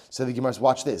wife. So the Gemara says,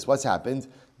 watch this. What's happened?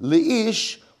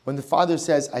 Leish, when the father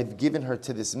says, I've given her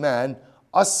to this man,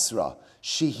 asra.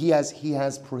 He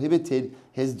has prohibited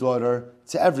his daughter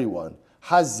to everyone.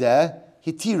 Hazeh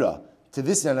hitira. To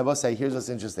this man, Abba say, here's what's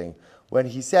interesting. When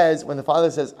the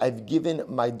father says, I've given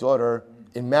my daughter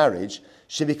in marriage,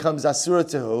 she becomes asura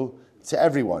to who? To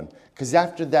everyone. Because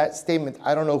after that statement,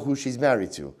 I don't know who she's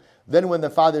married to. Then when the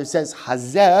father says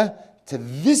hazeh to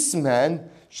this man,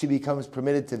 she becomes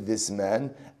permitted to this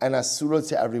man and asura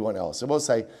to everyone else. So both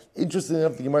say, interestingly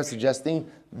enough, the Gemara is suggesting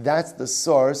that's the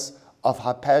source of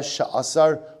hapeh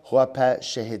sha'asar hu hapeh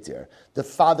shehitir. The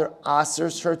father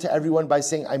asers her to everyone by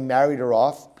saying, I married her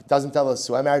off. He doesn't tell us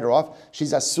who I married her off.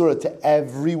 She's asura to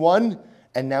everyone.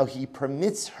 And now he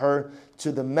permits her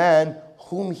to the man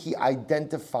whom he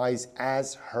identifies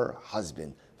as her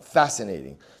husband.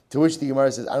 Fascinating. To which the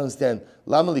Gemara says, I don't understand.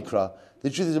 Lama likra. The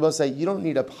truth is about to say, you don't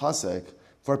need a pasuk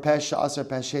for pesha asar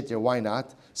peshetir. Why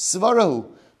not?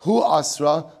 Svarahu. Hu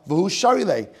asra v'hu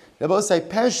sharilei. They're both say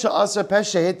pesha asar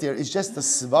peshetir is just a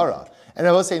svara. And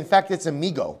I will say, in fact, it's a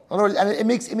migo. In other words, and it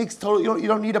makes total. You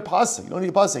don't need a pasuk. You don't need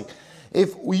a pasuk.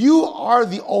 If you are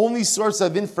the only source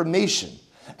of information,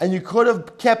 and you could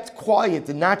have kept quiet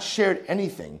and not shared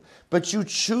anything, but you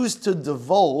choose to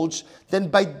divulge, then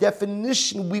by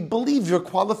definition, we believe your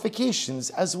qualifications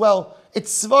as well.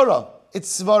 It's svara.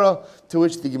 It's svara, to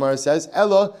which the Gemara says,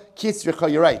 Ella, kitzricha,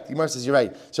 you're right. The Gemara says, you're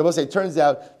right. So I'll say, it turns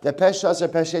out that Peshas or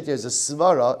Peshetir is a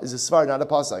svara, not a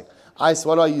pasuk.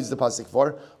 What do I use the pasuk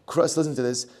for? Listen to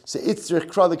this. So itzrich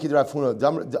kra the kid Rav Huna,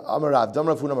 Amarav, Dam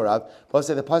Rav Huna Amarav. But I'll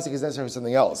say the pasuk is necessary for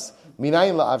something else.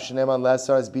 Minayim la'av sheneman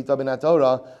lesar as bita ben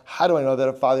Torah. How do I know that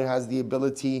a father has the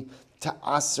ability to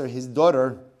aser his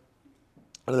daughter?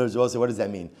 In other words, we'll say, what does that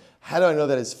mean? How do I know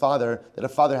that a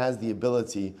father has the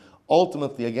ability,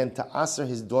 ultimately, again, to aser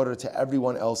his daughter to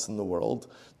everyone else in the world?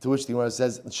 To which the Gemara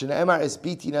says, "Shneimar es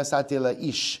biti nasati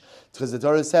la'ish," because the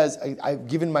Torah says, "I've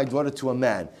given my daughter to a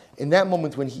man." In that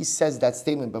moment, when he says that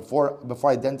statement before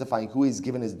identifying who he's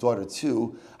given his daughter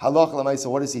to, halach l'maisa,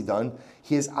 what has he done?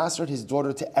 He has asered his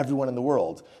daughter to everyone in the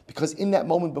world, because in that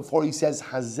moment before he says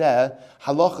hazeh,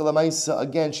 halach l'maisa,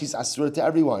 again, she's asered to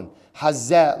everyone.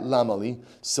 Hazeh lamali.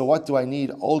 So what do I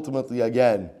need ultimately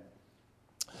again?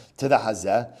 To the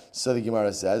hazeh. So the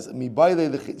Gemara says, so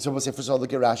we'll say, first of all,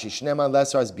 look at Rashi. Shneman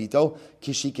lesar as bito,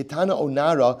 kishikitana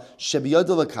onara, shebiyada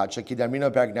lakacha, kidamrina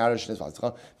bergnara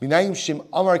shnesvatcha, minayim shim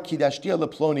amar kidashtia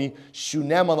leploni,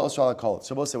 shuneman osra lakol.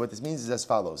 So we'll say, what this means is as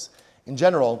follows. In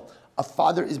general, a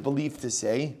father is believed to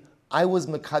say, I was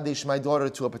mekadesh my daughter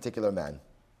to a particular man.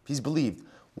 He's believed.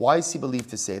 Why is he believed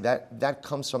to say that? That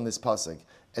comes from this pasuk.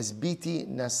 As biti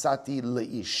nasati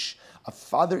leish. A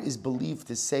father is believed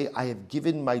to say, I have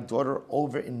given my daughter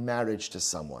over in marriage to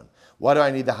someone. What do I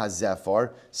need the hazeh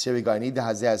for? So here we go. I need the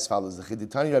hazeh as follows. The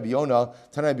Tani Rabbi Yonah,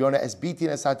 as biti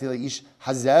nasati leish,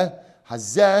 hazeh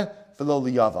v'lo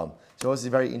liyavam. So this is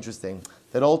very interesting,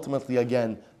 that ultimately,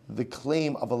 again, the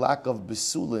claim of a lack of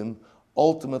besulim,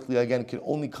 ultimately, again, can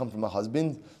only come from a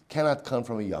husband, cannot come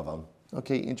from a yavam.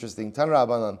 Okay, interesting. Tan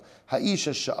Rabbanan,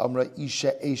 ha'isha sha'amra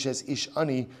isha eshes ish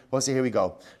ani. We'll say, here we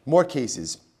go. More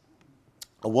cases.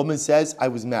 A woman says, I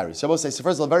was married. So I will say, so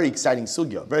first of all, very exciting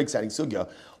sugya.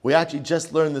 We actually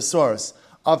just learned the source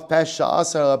of Pesha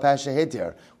Asar or Pesha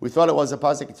Hetir. We thought it was a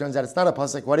pasuk. It turns out it's not a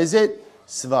pasuk. What is it?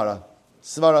 Svara,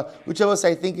 which I will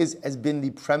say, I think has been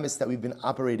the premise that we've been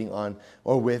operating on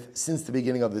or with since the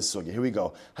beginning of this sugya. Here we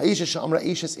go. Ha'isha sha'amra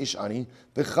eshes ish ani,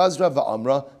 v'chazra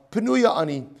va'amra, penuya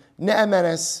ani,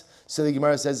 ne'emenes. So the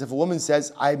Gemara says, if a woman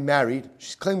says, I'm married,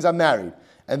 she claims I'm married,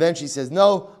 and then she says,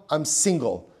 no, I'm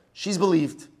single. She's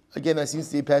believed. Again, that seems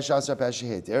to be Pesha Asra Pesha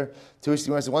Heter. To which the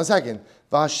Gemara says, 1 second.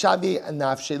 V'hashavi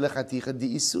anafshe lechaticha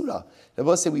di isura. Now,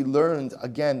 we'll say we learned,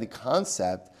 again, the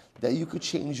concept that you could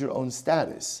change your own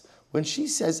status. When she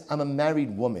says, I'm a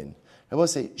married woman, I will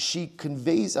say she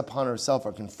conveys upon herself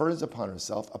or confers upon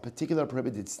herself a particular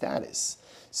prohibited status.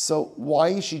 So why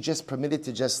is she just permitted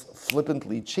to just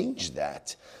flippantly change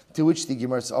that? To which the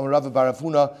Gemara says, oh,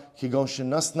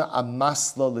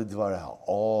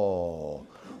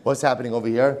 what's happening over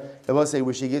here? I will say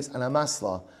where she gives an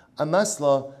amasla.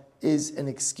 Amasla is an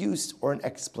excuse or an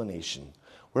explanation.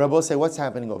 Where I will say, what's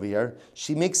happening over here?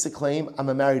 She makes the claim, I'm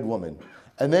a married woman.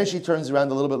 And then she turns around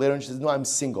a little bit later and she says, no, I'm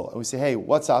single. And we say, hey,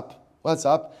 what's up? What's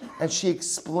up? And she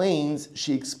explains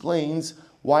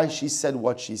why she said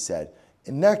what she said.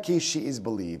 In that case, she is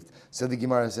believed. So the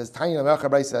Gemara says, Tanya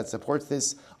that supports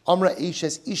this. Amra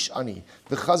eshes ish ani,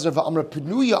 v'chazra v'amra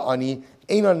penuya ani,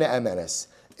 einon ne'emenes.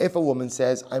 If a woman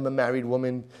says, I'm a married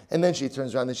woman, and then she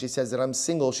turns around and she says that I'm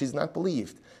single, she's not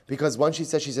believed. Because once she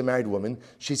says she's a married woman,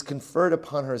 she's conferred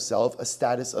upon herself a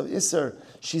status of Isser.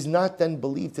 She's not then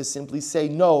believed to simply say,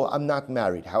 no, I'm not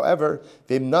married. However,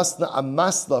 v'imnasna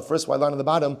amasla, first white line on the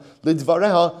bottom,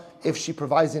 lidvareha, if she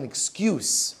provides an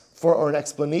excuse or an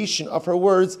explanation of her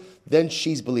words, then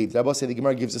she's believed. Rabbi say the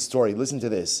Gemara gives a story. Listen to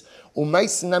this.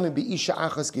 Let's listen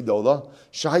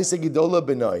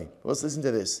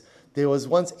to this. There was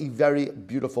once a very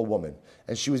beautiful woman,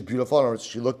 and she was beautiful,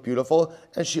 she looked beautiful,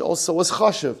 and she also was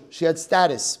chashuv. She had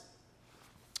status.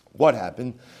 What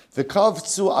happened? So I'll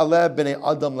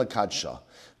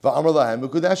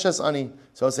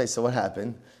say, so what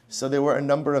happened? So there were a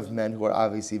number of men who were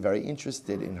obviously very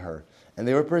interested in her, and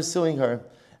they were pursuing her,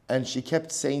 and she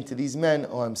kept saying to these men,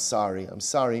 oh, I'm sorry, I'm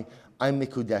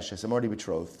mikudeshes, I'm already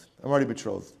betrothed.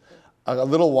 A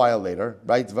little while later,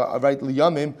 right,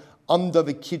 liyamim, amda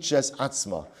v'kidches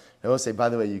atzma. I will say, by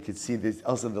the way, you could see this,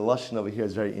 also the lashon over here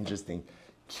is very interesting.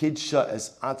 Kidsha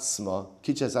es atzma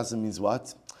means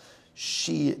what?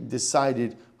 She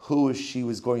decided who she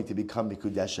was going to become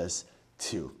mikudeshes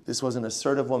to. This was an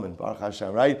assertive woman, Baruch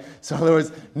Hashem, right? So in other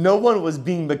words, no one was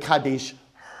being mekadesh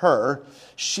her.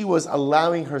 She was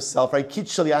allowing herself, right?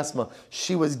 Kidsha liasma.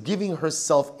 She was giving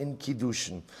herself in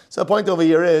kiddushin. So the point over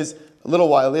here is, a little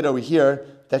while later we hear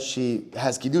that she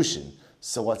has kiddushin.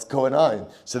 So what's going on?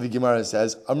 So the Gemara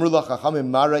says, Amrullah Chachamim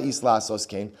Mara Islasos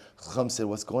Kain. Chacham said,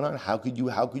 what's going on? How could you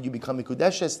become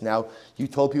mikudeshes now? You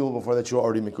told people before that you were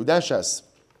already mikudeshes.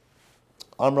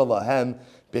 Amrullah Hem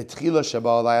Betchila Sheba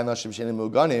Alay Anashim Shenim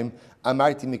Muganim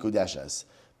Amarti mikudeshes.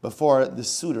 Before, the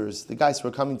suitors, the guys who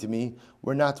were coming to me,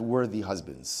 were not worthy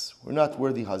husbands.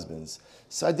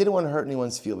 So I didn't want to hurt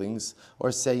anyone's feelings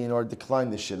or say, or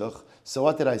decline the shidduch. So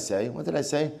what did I say?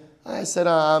 I said,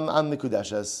 I'm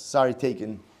mikudeshes. Sorry,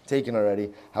 taken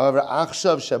already. However,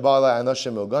 achshav shabala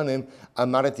anoshim oganim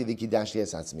amarati v'kidash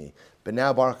yesatzmi. But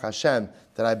now, Baruch Hashem,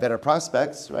 that I have better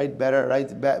prospects, right? Better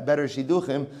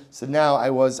shiduchim. So now I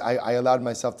allowed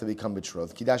myself to become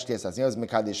betrothed. Kidash yesatzmi. I was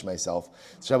mekadesh myself.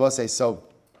 So Shabbos say so.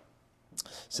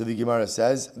 So the Gemara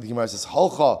says,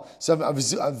 halcha. So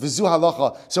v'zu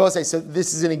halacha. So I'll say, so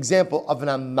this is an example of an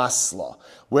amasla,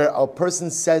 where a person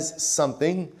says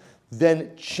something,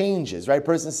 then changes, right? A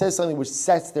person says something which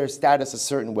sets their status a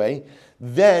certain way,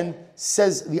 then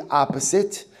says the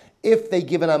opposite. If they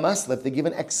give an amasla, if they give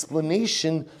an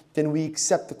explanation, then we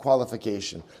accept the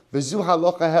qualification. And this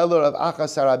halacha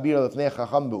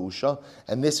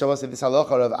this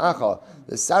halacha of Acha,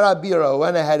 the Sarabira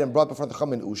went ahead and brought before the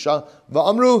Chacham in Usha,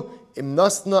 va'amru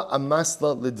imnasna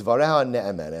amasla lidvareha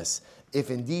ne'emenes. If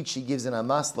indeed she gives an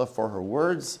amasla for her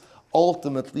words,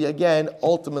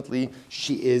 ultimately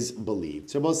she is believed.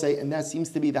 So we'll say, and that seems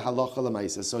to be the halacha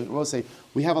l'maisa. So we'll say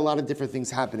we have a lot of different things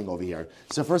happening over here.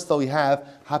 So first of all, we have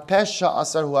hapesha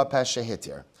asar hu hapesha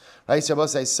hitir. Right? So we'll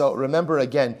say, so remember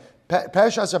again,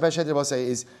 pesha asar pesha hitir, we'll say,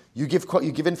 is you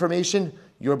give information,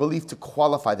 you're believed to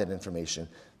qualify that information.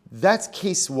 That's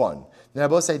case one. Then I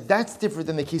will say that's different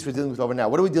than the case we're dealing with over now.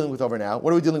 What are we dealing with over now?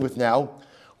 What are we dealing with now?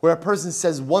 Where a person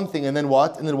says one thing and then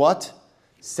what? And then what?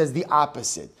 Says the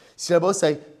opposite. So I will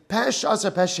say, Pesh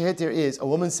Asar Pesh Heter is, a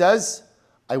woman says,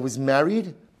 I was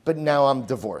married, but now I'm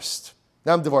divorced.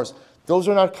 Those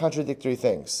are not contradictory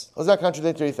things. That's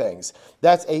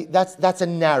a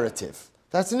narrative.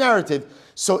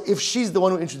 So if she's the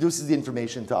one who introduces the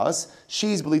information to us,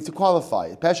 she's believed to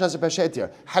qualify. Pesh Asar Pesh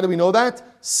Heter. How do we know that?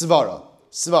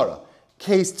 Svara.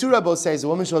 Case 2, Rabbi says, a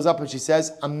woman shows up and she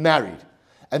says, I'm married.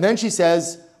 And then she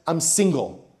says, I'm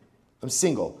single.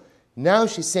 Now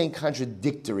she's saying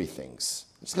contradictory things.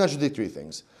 So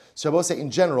I will say,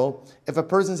 in general, if a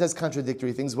person says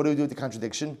contradictory things, what do we do with the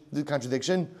contradiction?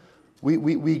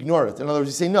 We ignore it. In other words,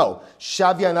 you say, no.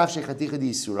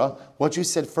 What you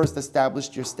said first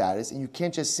established your status, and you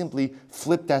can't just simply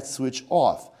flip that switch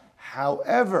off.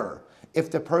 However, if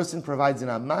the person provides an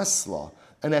amasla,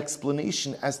 an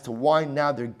explanation as to why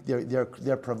now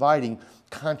they're providing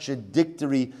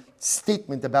contradictory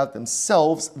statement about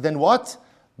themselves, then what?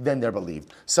 Then they're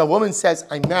believed. So a woman says,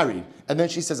 I'm married, and then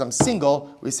she says, I'm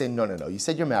single. We say, no. You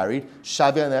said you're married.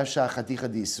 That's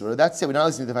it. We're not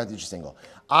listening to the fact that you're single.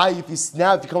 If you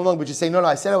come along, but you say, no,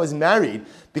 I said I was married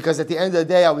because at the end of the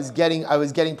day, I was getting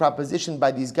propositioned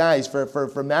by these guys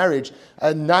for marriage,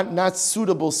 not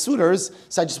suitable suitors.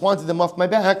 So I just wanted them off my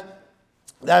back.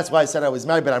 That's why I said I was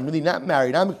married, but I'm really not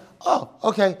married.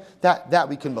 Okay. That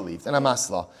we can believe. And I'm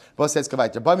asla. Both says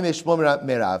kavaiter.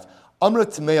 Merav. Amra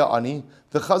Tmeya Ani,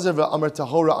 the Chazar Amra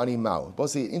Tahora Ani Mao. Both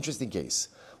say, interesting case.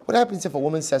 What happens if a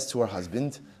woman says to her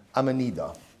husband, I'm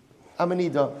Anida, I'm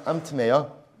Tmeya,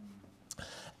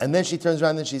 and then she turns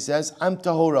around and she says, I'm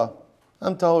Tahora,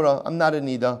 I'm not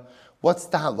Anida. What's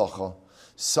the halacha?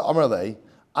 So Amar Lei,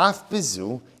 Af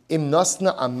Bizu, Im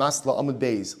Nasna Amasla Amud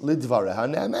Beis,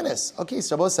 Lidvareha Ne'amenes. Okay,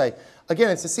 so both say, again,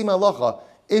 it's the same halacha.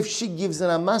 If she gives an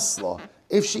amasla,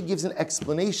 if she gives an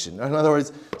explanation, in other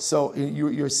words, so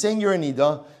you're saying you're a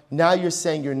nida, Now you're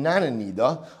saying you're not a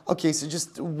nida. Okay, so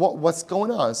just what's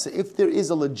going on? So if there is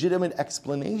a legitimate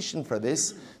explanation for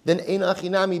this, then ein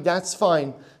achinami, that's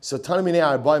fine. So Tanamine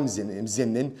Arbaim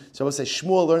Zinin. So I will say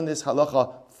Shmuel learned this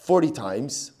halacha 40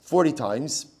 times. 40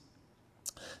 times.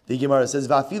 The Gemara says,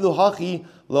 Va'afilu hachi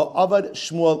lo avad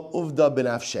Shmuel uvda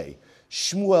benafshei.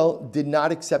 Shmuel did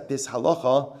not accept this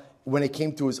halacha when it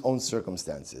came to his own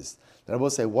circumstances. Then I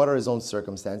will say, what are his own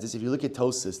circumstances? If you look at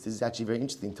Tosis, this is actually very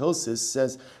interesting. Tosis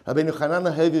says, Rabbeinu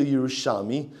Chanana Hevel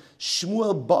Yerushalmi,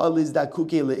 Shmuel ba'al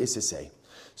izdakuke le'isisei.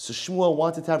 So Shmuel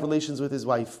wanted to have relations with his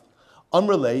wife.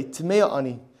 Amrele Tmea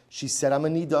ani. She said, I'm a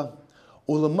nida.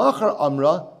 Ulamachar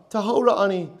amra tahora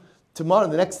ani. Tomorrow,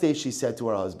 the next day, she said to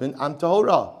her husband, I'm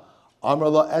tahora.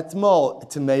 Amrala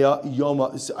etmol Tmea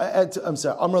yoma. I'm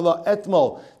sorry. Amrala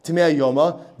etmol Tmea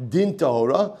yoma din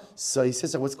tahora. So he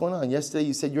says, what's going on? Yesterday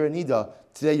you said you're a nida.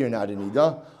 Today you're not a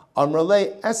nida.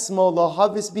 Amrale esmo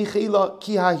lahavis bichila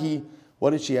kihahi.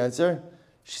 What did she answer?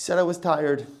 She said, I was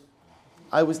tired.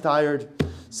 I was tired.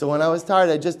 So when I was tired,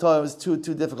 I just thought it was too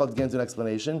difficult to get into an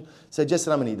explanation. So I just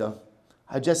said I'm a nida.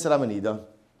 I just said I'm a nida.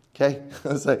 Okay? I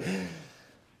was like,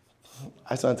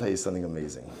 I just want to tell you something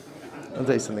amazing. I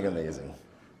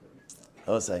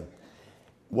will say,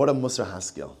 what a Musar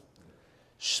Haskell.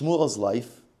 Shmuel's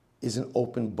life is an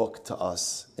open book to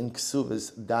us in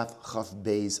Ksuvas Daf Chaf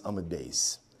Beis Amud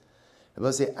Beis. I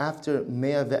will say, after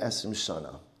Mea Ve'esrim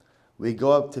Shana, we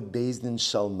go up to Beis Din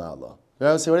Shal Mala.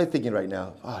 I would say, what are you thinking right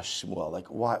now? Shmuel, like,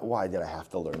 why did I have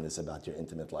to learn this about your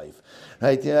intimate life?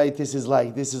 Right? This is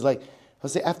like, I'll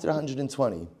say, after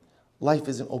 120, life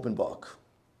is an open book.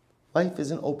 Life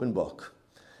is an open book.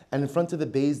 And in front of the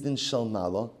Beis Din Shal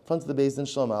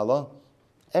Mala,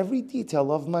 every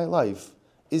detail of my life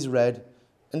is read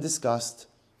and discussed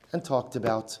and talked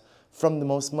about, from the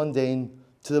most mundane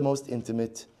to the most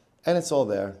intimate, and it's all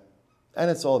there.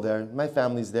 My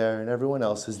family's there, and everyone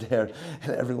else is there,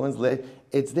 and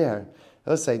it's there. I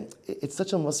would say, it's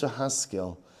such a Musar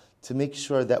Haskell to make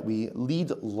sure that we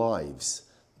lead lives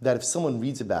that if someone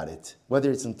reads about it,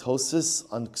 whether it's in Tosis,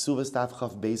 on Ksuvas Daf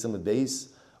Chaf Beis Amud Beis,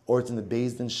 or it's in the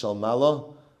Beis Din Shal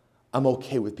Mala, I'm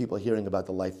okay with people hearing about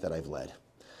the life that I've led,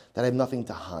 that I have nothing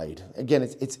to hide. Again,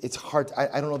 it's hard.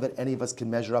 I don't know that any of us can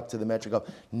measure up to the metric of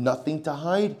nothing to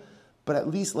hide, but at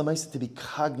least Lamaisa to be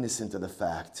cognizant of the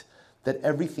fact that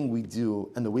everything we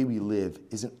do and the way we live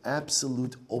is an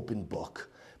absolute open book.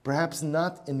 Perhaps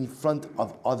not in the front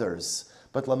of others,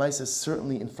 but Lamaisa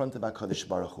certainly in front of HaKadosh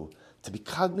Baruch Hu. To be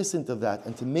cognizant of that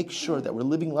and to make sure that we're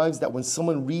living lives that when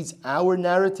someone reads our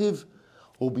narrative,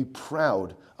 we'll be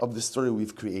proud of the story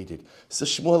we've created. So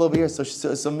Shmuel over here, so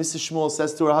Mrs. Shmuel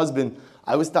says to her husband,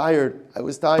 I was tired.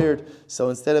 So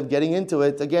instead of getting into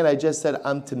it, again, I just said,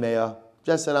 I'm Tamea,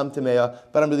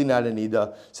 but I'm really not a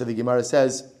nida. So the Gemara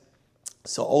says,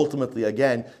 so ultimately,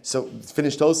 again, so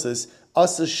finished Tosis,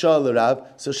 Asa Shal Rav.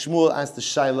 So Shmuel asked the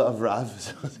Shaila of Rav.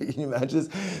 So can you imagine this?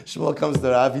 Shmuel comes to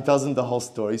Rav, he tells him the whole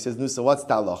story. He says, no, so what's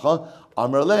the halacha?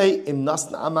 Amar lei im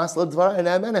nasna amasla dvara and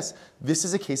amenes. This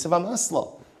is a case of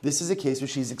amasla. This is a case where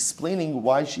she's explaining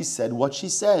why she said what she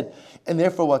said. And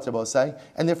therefore, what Rabbi say?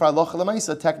 And therefore, halacha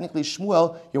l'maisa, technically,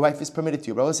 Shmuel, your wife is permitted to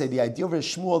you. Rabbi say, the idea of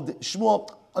Shmuel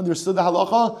understood the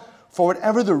halacha. For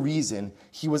whatever the reason,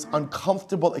 he was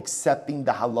uncomfortable accepting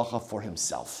the halacha for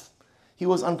himself. He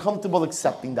was uncomfortable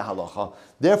accepting the halacha.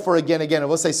 Therefore, again, I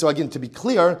will say, so again, to be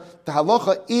clear, the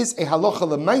halacha is a halacha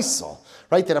l'maisa,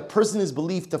 right? That a person is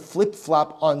believed to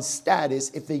flip-flop on status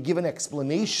if they give an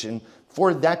explanation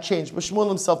for that change. But Shmuel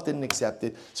himself didn't accept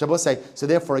it. So I will say, so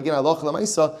therefore, again, halacha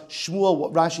l'maisa, Shmuel,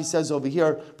 what Rashi says over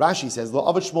here, Rashi says, lo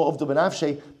avad Shmuel uvdu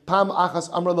benafshei, pam achas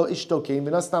amra lo ishto kein,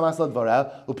 v'nastam asla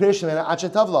dvarah, u'pirish mena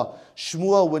achet tavla.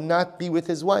 Shmuel would not be with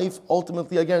his wife,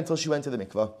 ultimately, again, until she went to the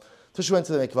mikvah.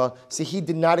 So he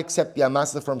did not accept the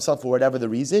amasla for himself for whatever the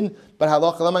reason, but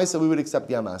halacha l'maisa we would accept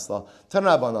the amasla. Tan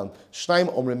Rabbanan, shnaim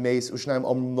omrim meis, u'shnaim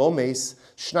omrim lo meis,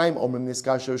 shnaim omrim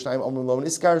niskarsha, u'shnaim omrim lo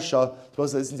niskarsha.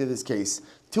 Supposed to listen to this case.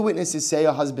 Two witnesses say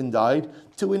a husband died.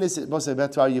 Two witnesses,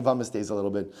 that's why Yevama stays a little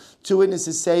bit. Two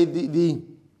witnesses say the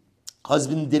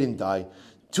husband didn't die.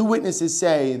 Two witnesses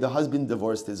say the husband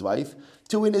divorced his wife.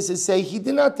 Two witnesses say he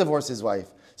did not divorce his wife.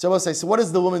 So I will say, so what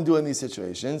does the woman do in these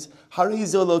situations?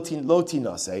 Harizo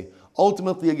lotinase.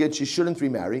 Ultimately, again, she shouldn't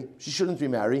remarry.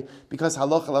 Because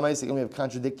halacha l'maisa we have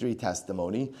contradictory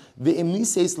testimony.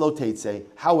 Ve'imnises lo teitze.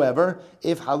 However,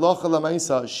 if halacha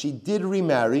l'maisa she did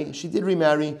remarry,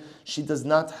 she does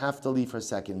not have to leave her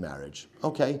second marriage.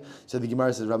 Okay, so the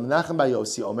Gemara says, Rav Menachem bar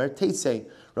Yossi Omer Teitze.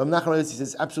 Rav Menachem bar Yossi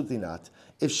says, absolutely not.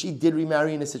 If she did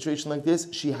remarry in a situation like this,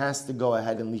 she has to go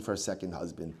ahead and leave her second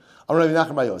husband. Rav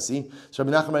Menachem bar Yossi. So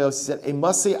Rav Menachem bar Yossi said,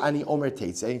 Emasei ani Omer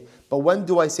Teitze. But when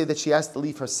do I say that she has to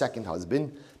leave her second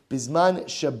husband? Bizman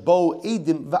shebo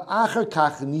edim va'acher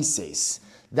kach nises.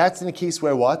 That's in a case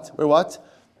where what? Where what?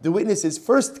 The witnesses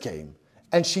first came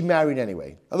and she married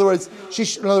anyway. In other words,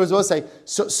 we'll say,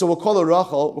 so we'll call her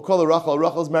Rachel.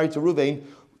 Rachel's married to Ruvain.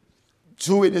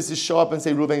 Two witnesses show up and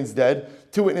say Ruvain's dead.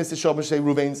 Two witnesses show up and say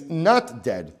Ruvain's not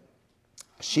dead.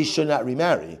 She should not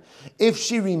remarry. If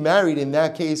she remarried, in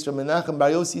that case, Rav Menachem bar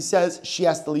Yossi says she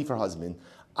has to leave her husband.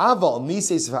 Aval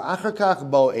nises va'achar kach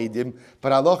bo edim.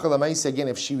 But halacha l'maisa again,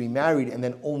 if she remarried and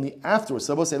then only afterwards.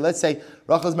 So we'll say, let's say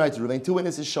Rachel's married to Ruvain. Two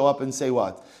witnesses show up and say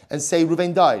what? And say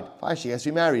Ruvain died. Fine, she has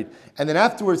remarried. And then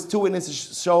afterwards, two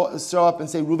witnesses show up and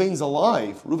say Ruvain's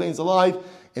alive. Ruvain's alive.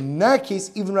 In that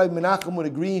case, even Rabbi Menachem would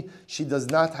agree she does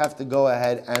not have to go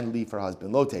ahead and leave her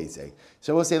husband. Lo teisei.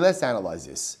 So we'll say, let's analyze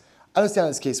this. Understand how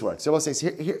this case works. So we'll say,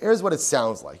 here's what it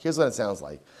sounds like.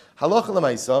 Halacha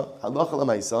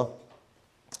l'maisa.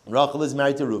 Rachel is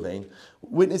married to Ruvain.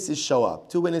 Witnesses show up.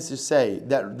 Two witnesses say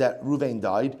that Ruvain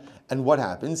died. And what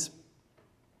happens?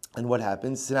 So now,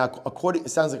 it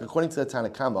sounds like according to the Tanna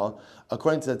Kama,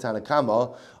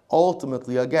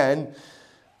 ultimately again,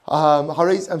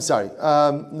 let's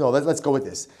go with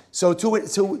this. So two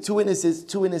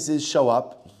witnesses show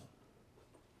up.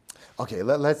 Okay,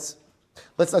 let's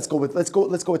go with the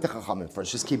Chachamim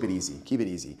first. Just keep it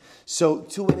easy. So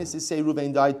two witnesses say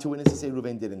Ruvain died. Two witnesses say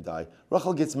Ruvain didn't die.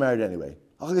 Rachel gets married anyway.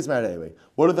 What do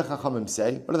the Chachamim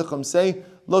say?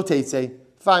 Lo teitzei.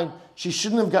 Fine. She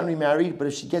shouldn't have gotten remarried, but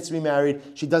if she gets remarried,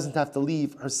 she doesn't have to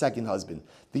leave her second husband.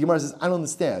 The Gemara says, I don't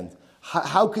understand.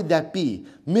 How could that be?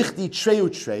 Michti treu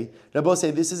trei. Rabbi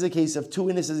say this is a case of two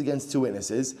witnesses against two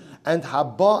witnesses, and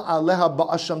haba aleha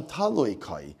ba'asham taloi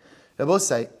kai. Rabbi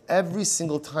say every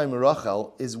single time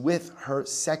Rachel is with her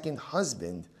second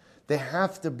husband, they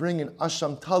have to bring an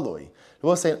asham taloi.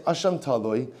 Rabbi say an asham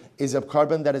taloi is a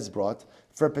carbon that is brought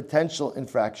for a potential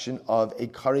infraction of a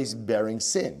kares bearing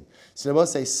sin. So Rabbi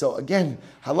say, so again,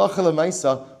 halacha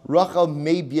l'maisa, Rachel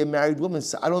may be a married woman,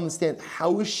 so I don't understand,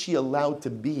 how is she allowed to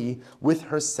be with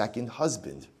her second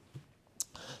husband?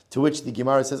 To which the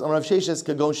Gemara says, Amar Rav Sheshes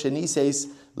kagon shenises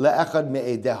le'echad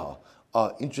me'edeha.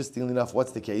 Interestingly enough,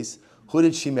 what's the case? Who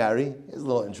did she marry? It's a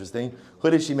little interesting. Who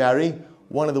did she marry?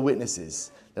 One of the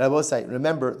witnesses. And I will say,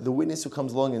 remember, the witness who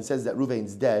comes along and says that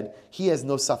Ruvain's dead, he has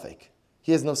no suffix.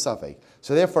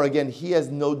 So therefore, again, he has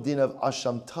no din of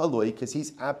asham taloi because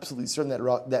he's absolutely certain that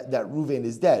Ruvain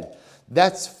is dead.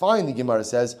 That's fine, the Gemara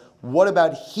says. What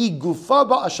about he gufa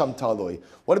ba asham taloi?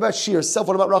 What about she herself?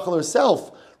 What about Rachel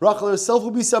herself? Rachel herself will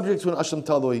be subject to an asham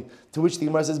taloi, to which the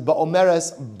Gemara says,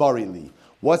 ba'omeres barili.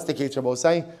 What's the case, Rabbi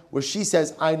Osai? Where she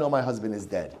says, I know my husband is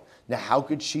dead. Now, how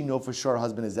could she know for sure her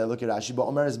husband is dead? Look at Rashi.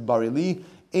 Ba'omeres barili,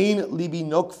 ein libi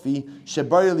nokfi,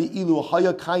 shebarili ilu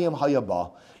haya kayam haya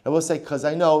ba. I will say, because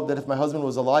I know that if my husband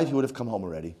was alive, he would have come home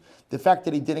already. The fact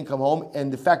that he didn't come home,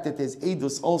 and the fact that there's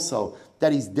edus also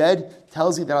that he's dead,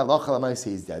 tells you that Allah Chalamai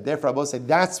he's dead. Therefore, I will say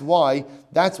that's why,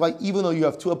 even though you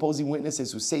have two opposing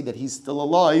witnesses who say that he's still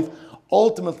alive,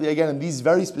 ultimately, again, in these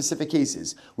very specific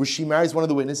cases, where she marries one of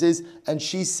the witnesses, and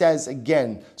she says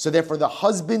again, so therefore the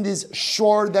husband is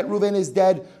sure that Reuven is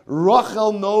dead,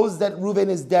 Rachel knows that Reuven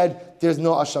is dead, there's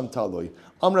no Asham Taloi.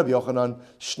 Rabbi Yochanan,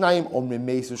 Shnayim Omrim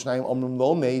Meis, or Shnayim Omrim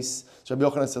Lo Meis. So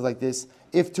Rabbi Yochanan says like this,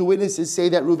 if two witnesses say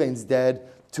that Reuven's dead,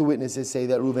 two witnesses say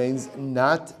that Reuven's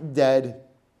not dead,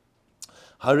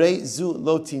 Hare Zu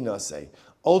Lo Tinaseh.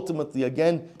 Ultimately,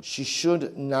 again, she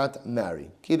should not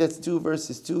marry. Okay, that's 2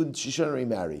 verses 2. She shouldn't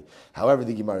remarry. However,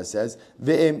 the Gemara says,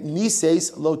 "Ve'em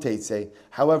nises lo teitze."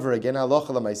 However, again, halacha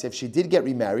l'maaseh, if she did get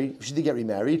remarried,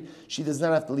 she does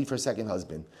not have to leave her second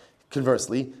husband.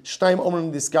 Conversely, shtaim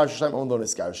omrim diskarsha, shtaim omrim lo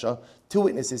diskarsha. 2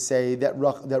 witnesses say that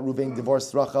Reuven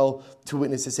divorced Rachel. 2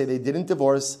 witnesses say they didn't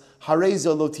divorce.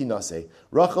 Harezo lo tinase.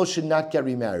 Rachel should not get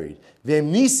remarried.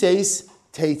 Ve'em nises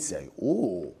teitze.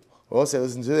 Ooh. Well, say,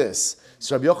 listen to this.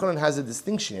 So Rabbi Yochanan has a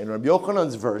distinction. In Rabbi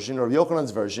Yochanan's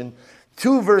version,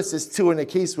 2 verses 2 in a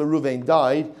case where Reuven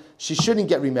died, she shouldn't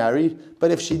get remarried,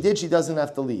 but if she did, she doesn't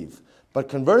have to leave. But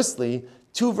conversely,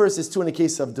 2 verses 2 in a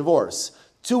case of divorce,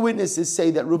 2 witnesses say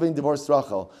that Reuven divorced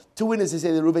Rachel. 2 witnesses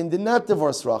say that Reuven did not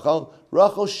divorce Rachel.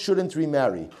 Rachel shouldn't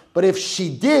remarry. But if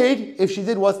she did,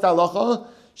 what's the halacha?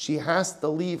 She has to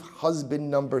leave husband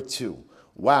number 2.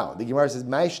 Wow, the Gemara says,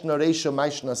 Maishna Reisha,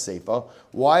 Maishna Seifa.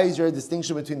 Why is there a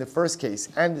distinction between the first case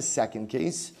and the second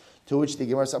case? To which the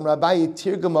Gemara says, Rabbi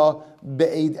Tirgama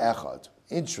Be'ed Echad.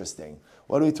 Interesting.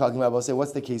 What are we talking about? We'll say,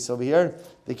 what's the case over here?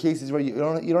 The case is where you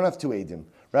don't have two eidim.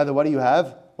 Rather, what do you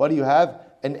have? What do you have?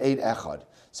 An eid echad.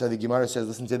 So the Gemara says,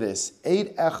 listen to this.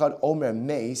 Eid echad omer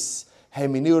meis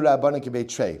heminu rabbanan kibei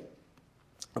trei.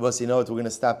 You know what? We're going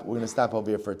to stop over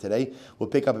here for today. We'll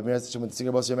pick up Amiras Hashem with the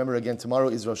Singer Boss. Remember, again, tomorrow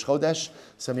is Rosh Chodesh.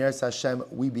 So Amiras Hashem,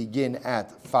 we begin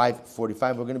at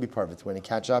 5:45. We're going to be perfect. We're going to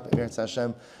catch up. Amiras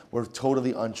Hashem, we're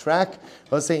totally on track.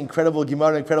 Let's say incredible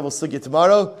Gemara, incredible Sugya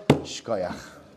tomorrow. Shkoyach.